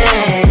see me.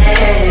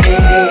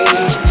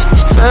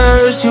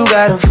 First you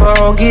gotta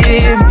forgive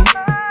me.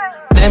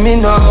 Let me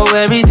know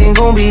everything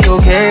gon' be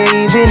okay.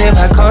 Even if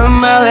I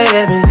come out with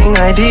everything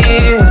I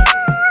did,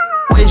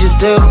 would you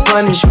still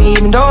punish me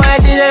even though I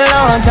did it a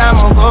long time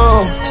ago?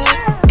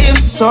 If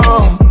so,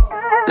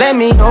 let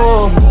me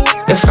know.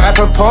 If I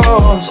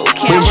propose,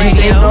 would you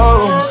say no?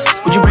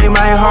 Would you break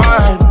my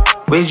heart?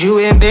 Would you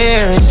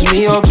embarrass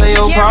me or play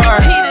your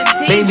part?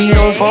 Baby,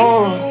 don't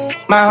fold,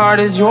 my heart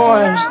is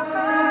yours.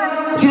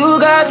 You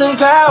got the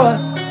power,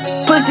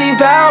 pussy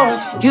power.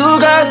 You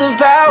got the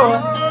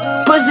power,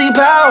 pussy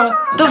power.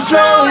 The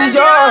flow is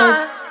yours,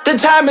 the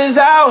time is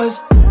ours.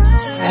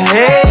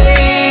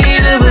 Hey,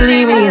 to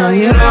believe me or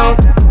you don't.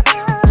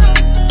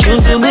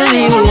 Choose to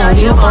believe me or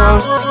you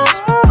won't.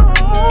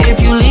 If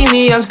you leave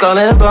me, I'm skull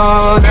and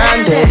bone.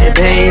 I'm dead,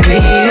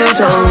 baby, you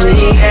told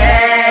me.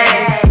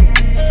 Hey,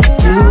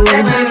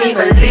 let's make me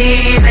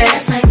believe it.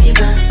 Let's make me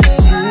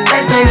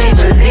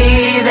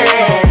believe it.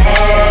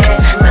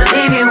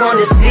 Believe you want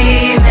to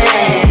see me.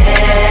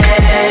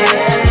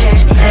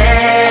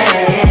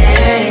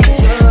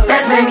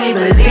 Let's make me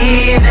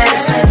believe it.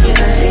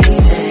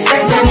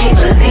 Let's make me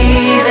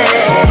believe it.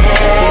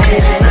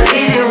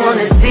 Believe you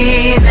wanna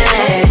see me.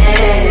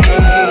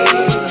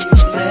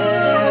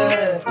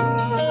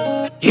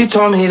 You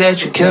told me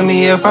that you kill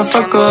me if I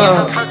fuck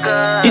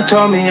up. You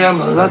told me I'm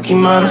a lucky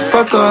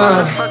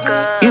motherfucker.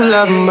 You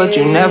love him but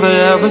you never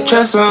ever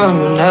trust him.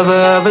 You never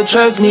ever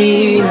trust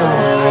me, no.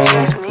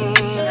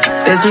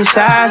 There's 3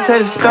 sides to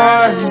the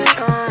story,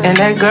 and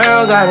that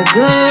girl got a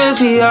good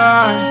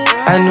PR.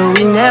 I knew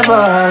we never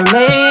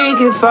make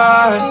it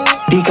far,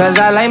 because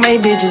I like my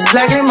bitches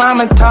black and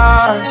mama tar.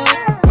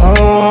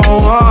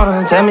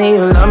 Oh, tell me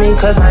you love me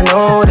cause I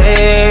know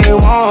they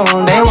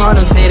won't. They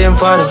wanna fit in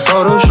for the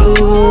photo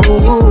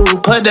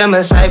shoot. Put them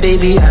aside,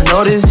 baby, I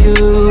notice you.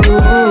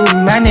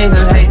 My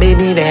niggas hype,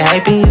 baby, they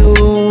hyping you.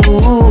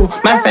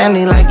 My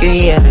family like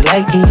it, yeah, they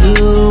liking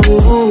you.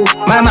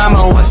 My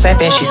mama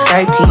WhatsApp and she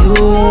Skyping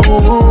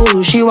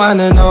you. She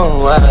wanna know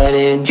what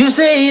it. You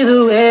say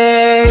either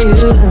way.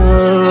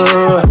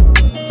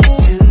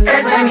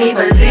 Let's make me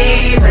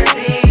believe it.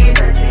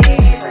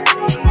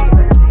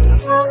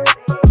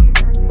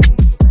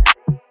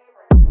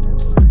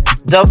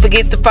 Don't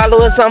forget to follow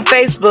us on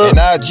Facebook and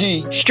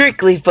IG.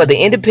 Strictly for the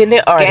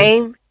independent artists.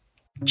 Game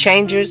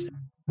Changers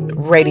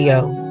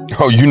Radio.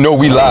 Oh, you know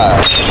we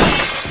live.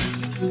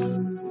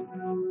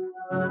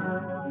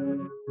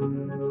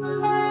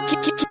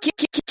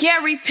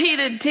 Gary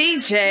Peter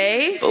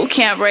DJ.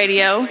 Bootcamp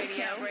Radio.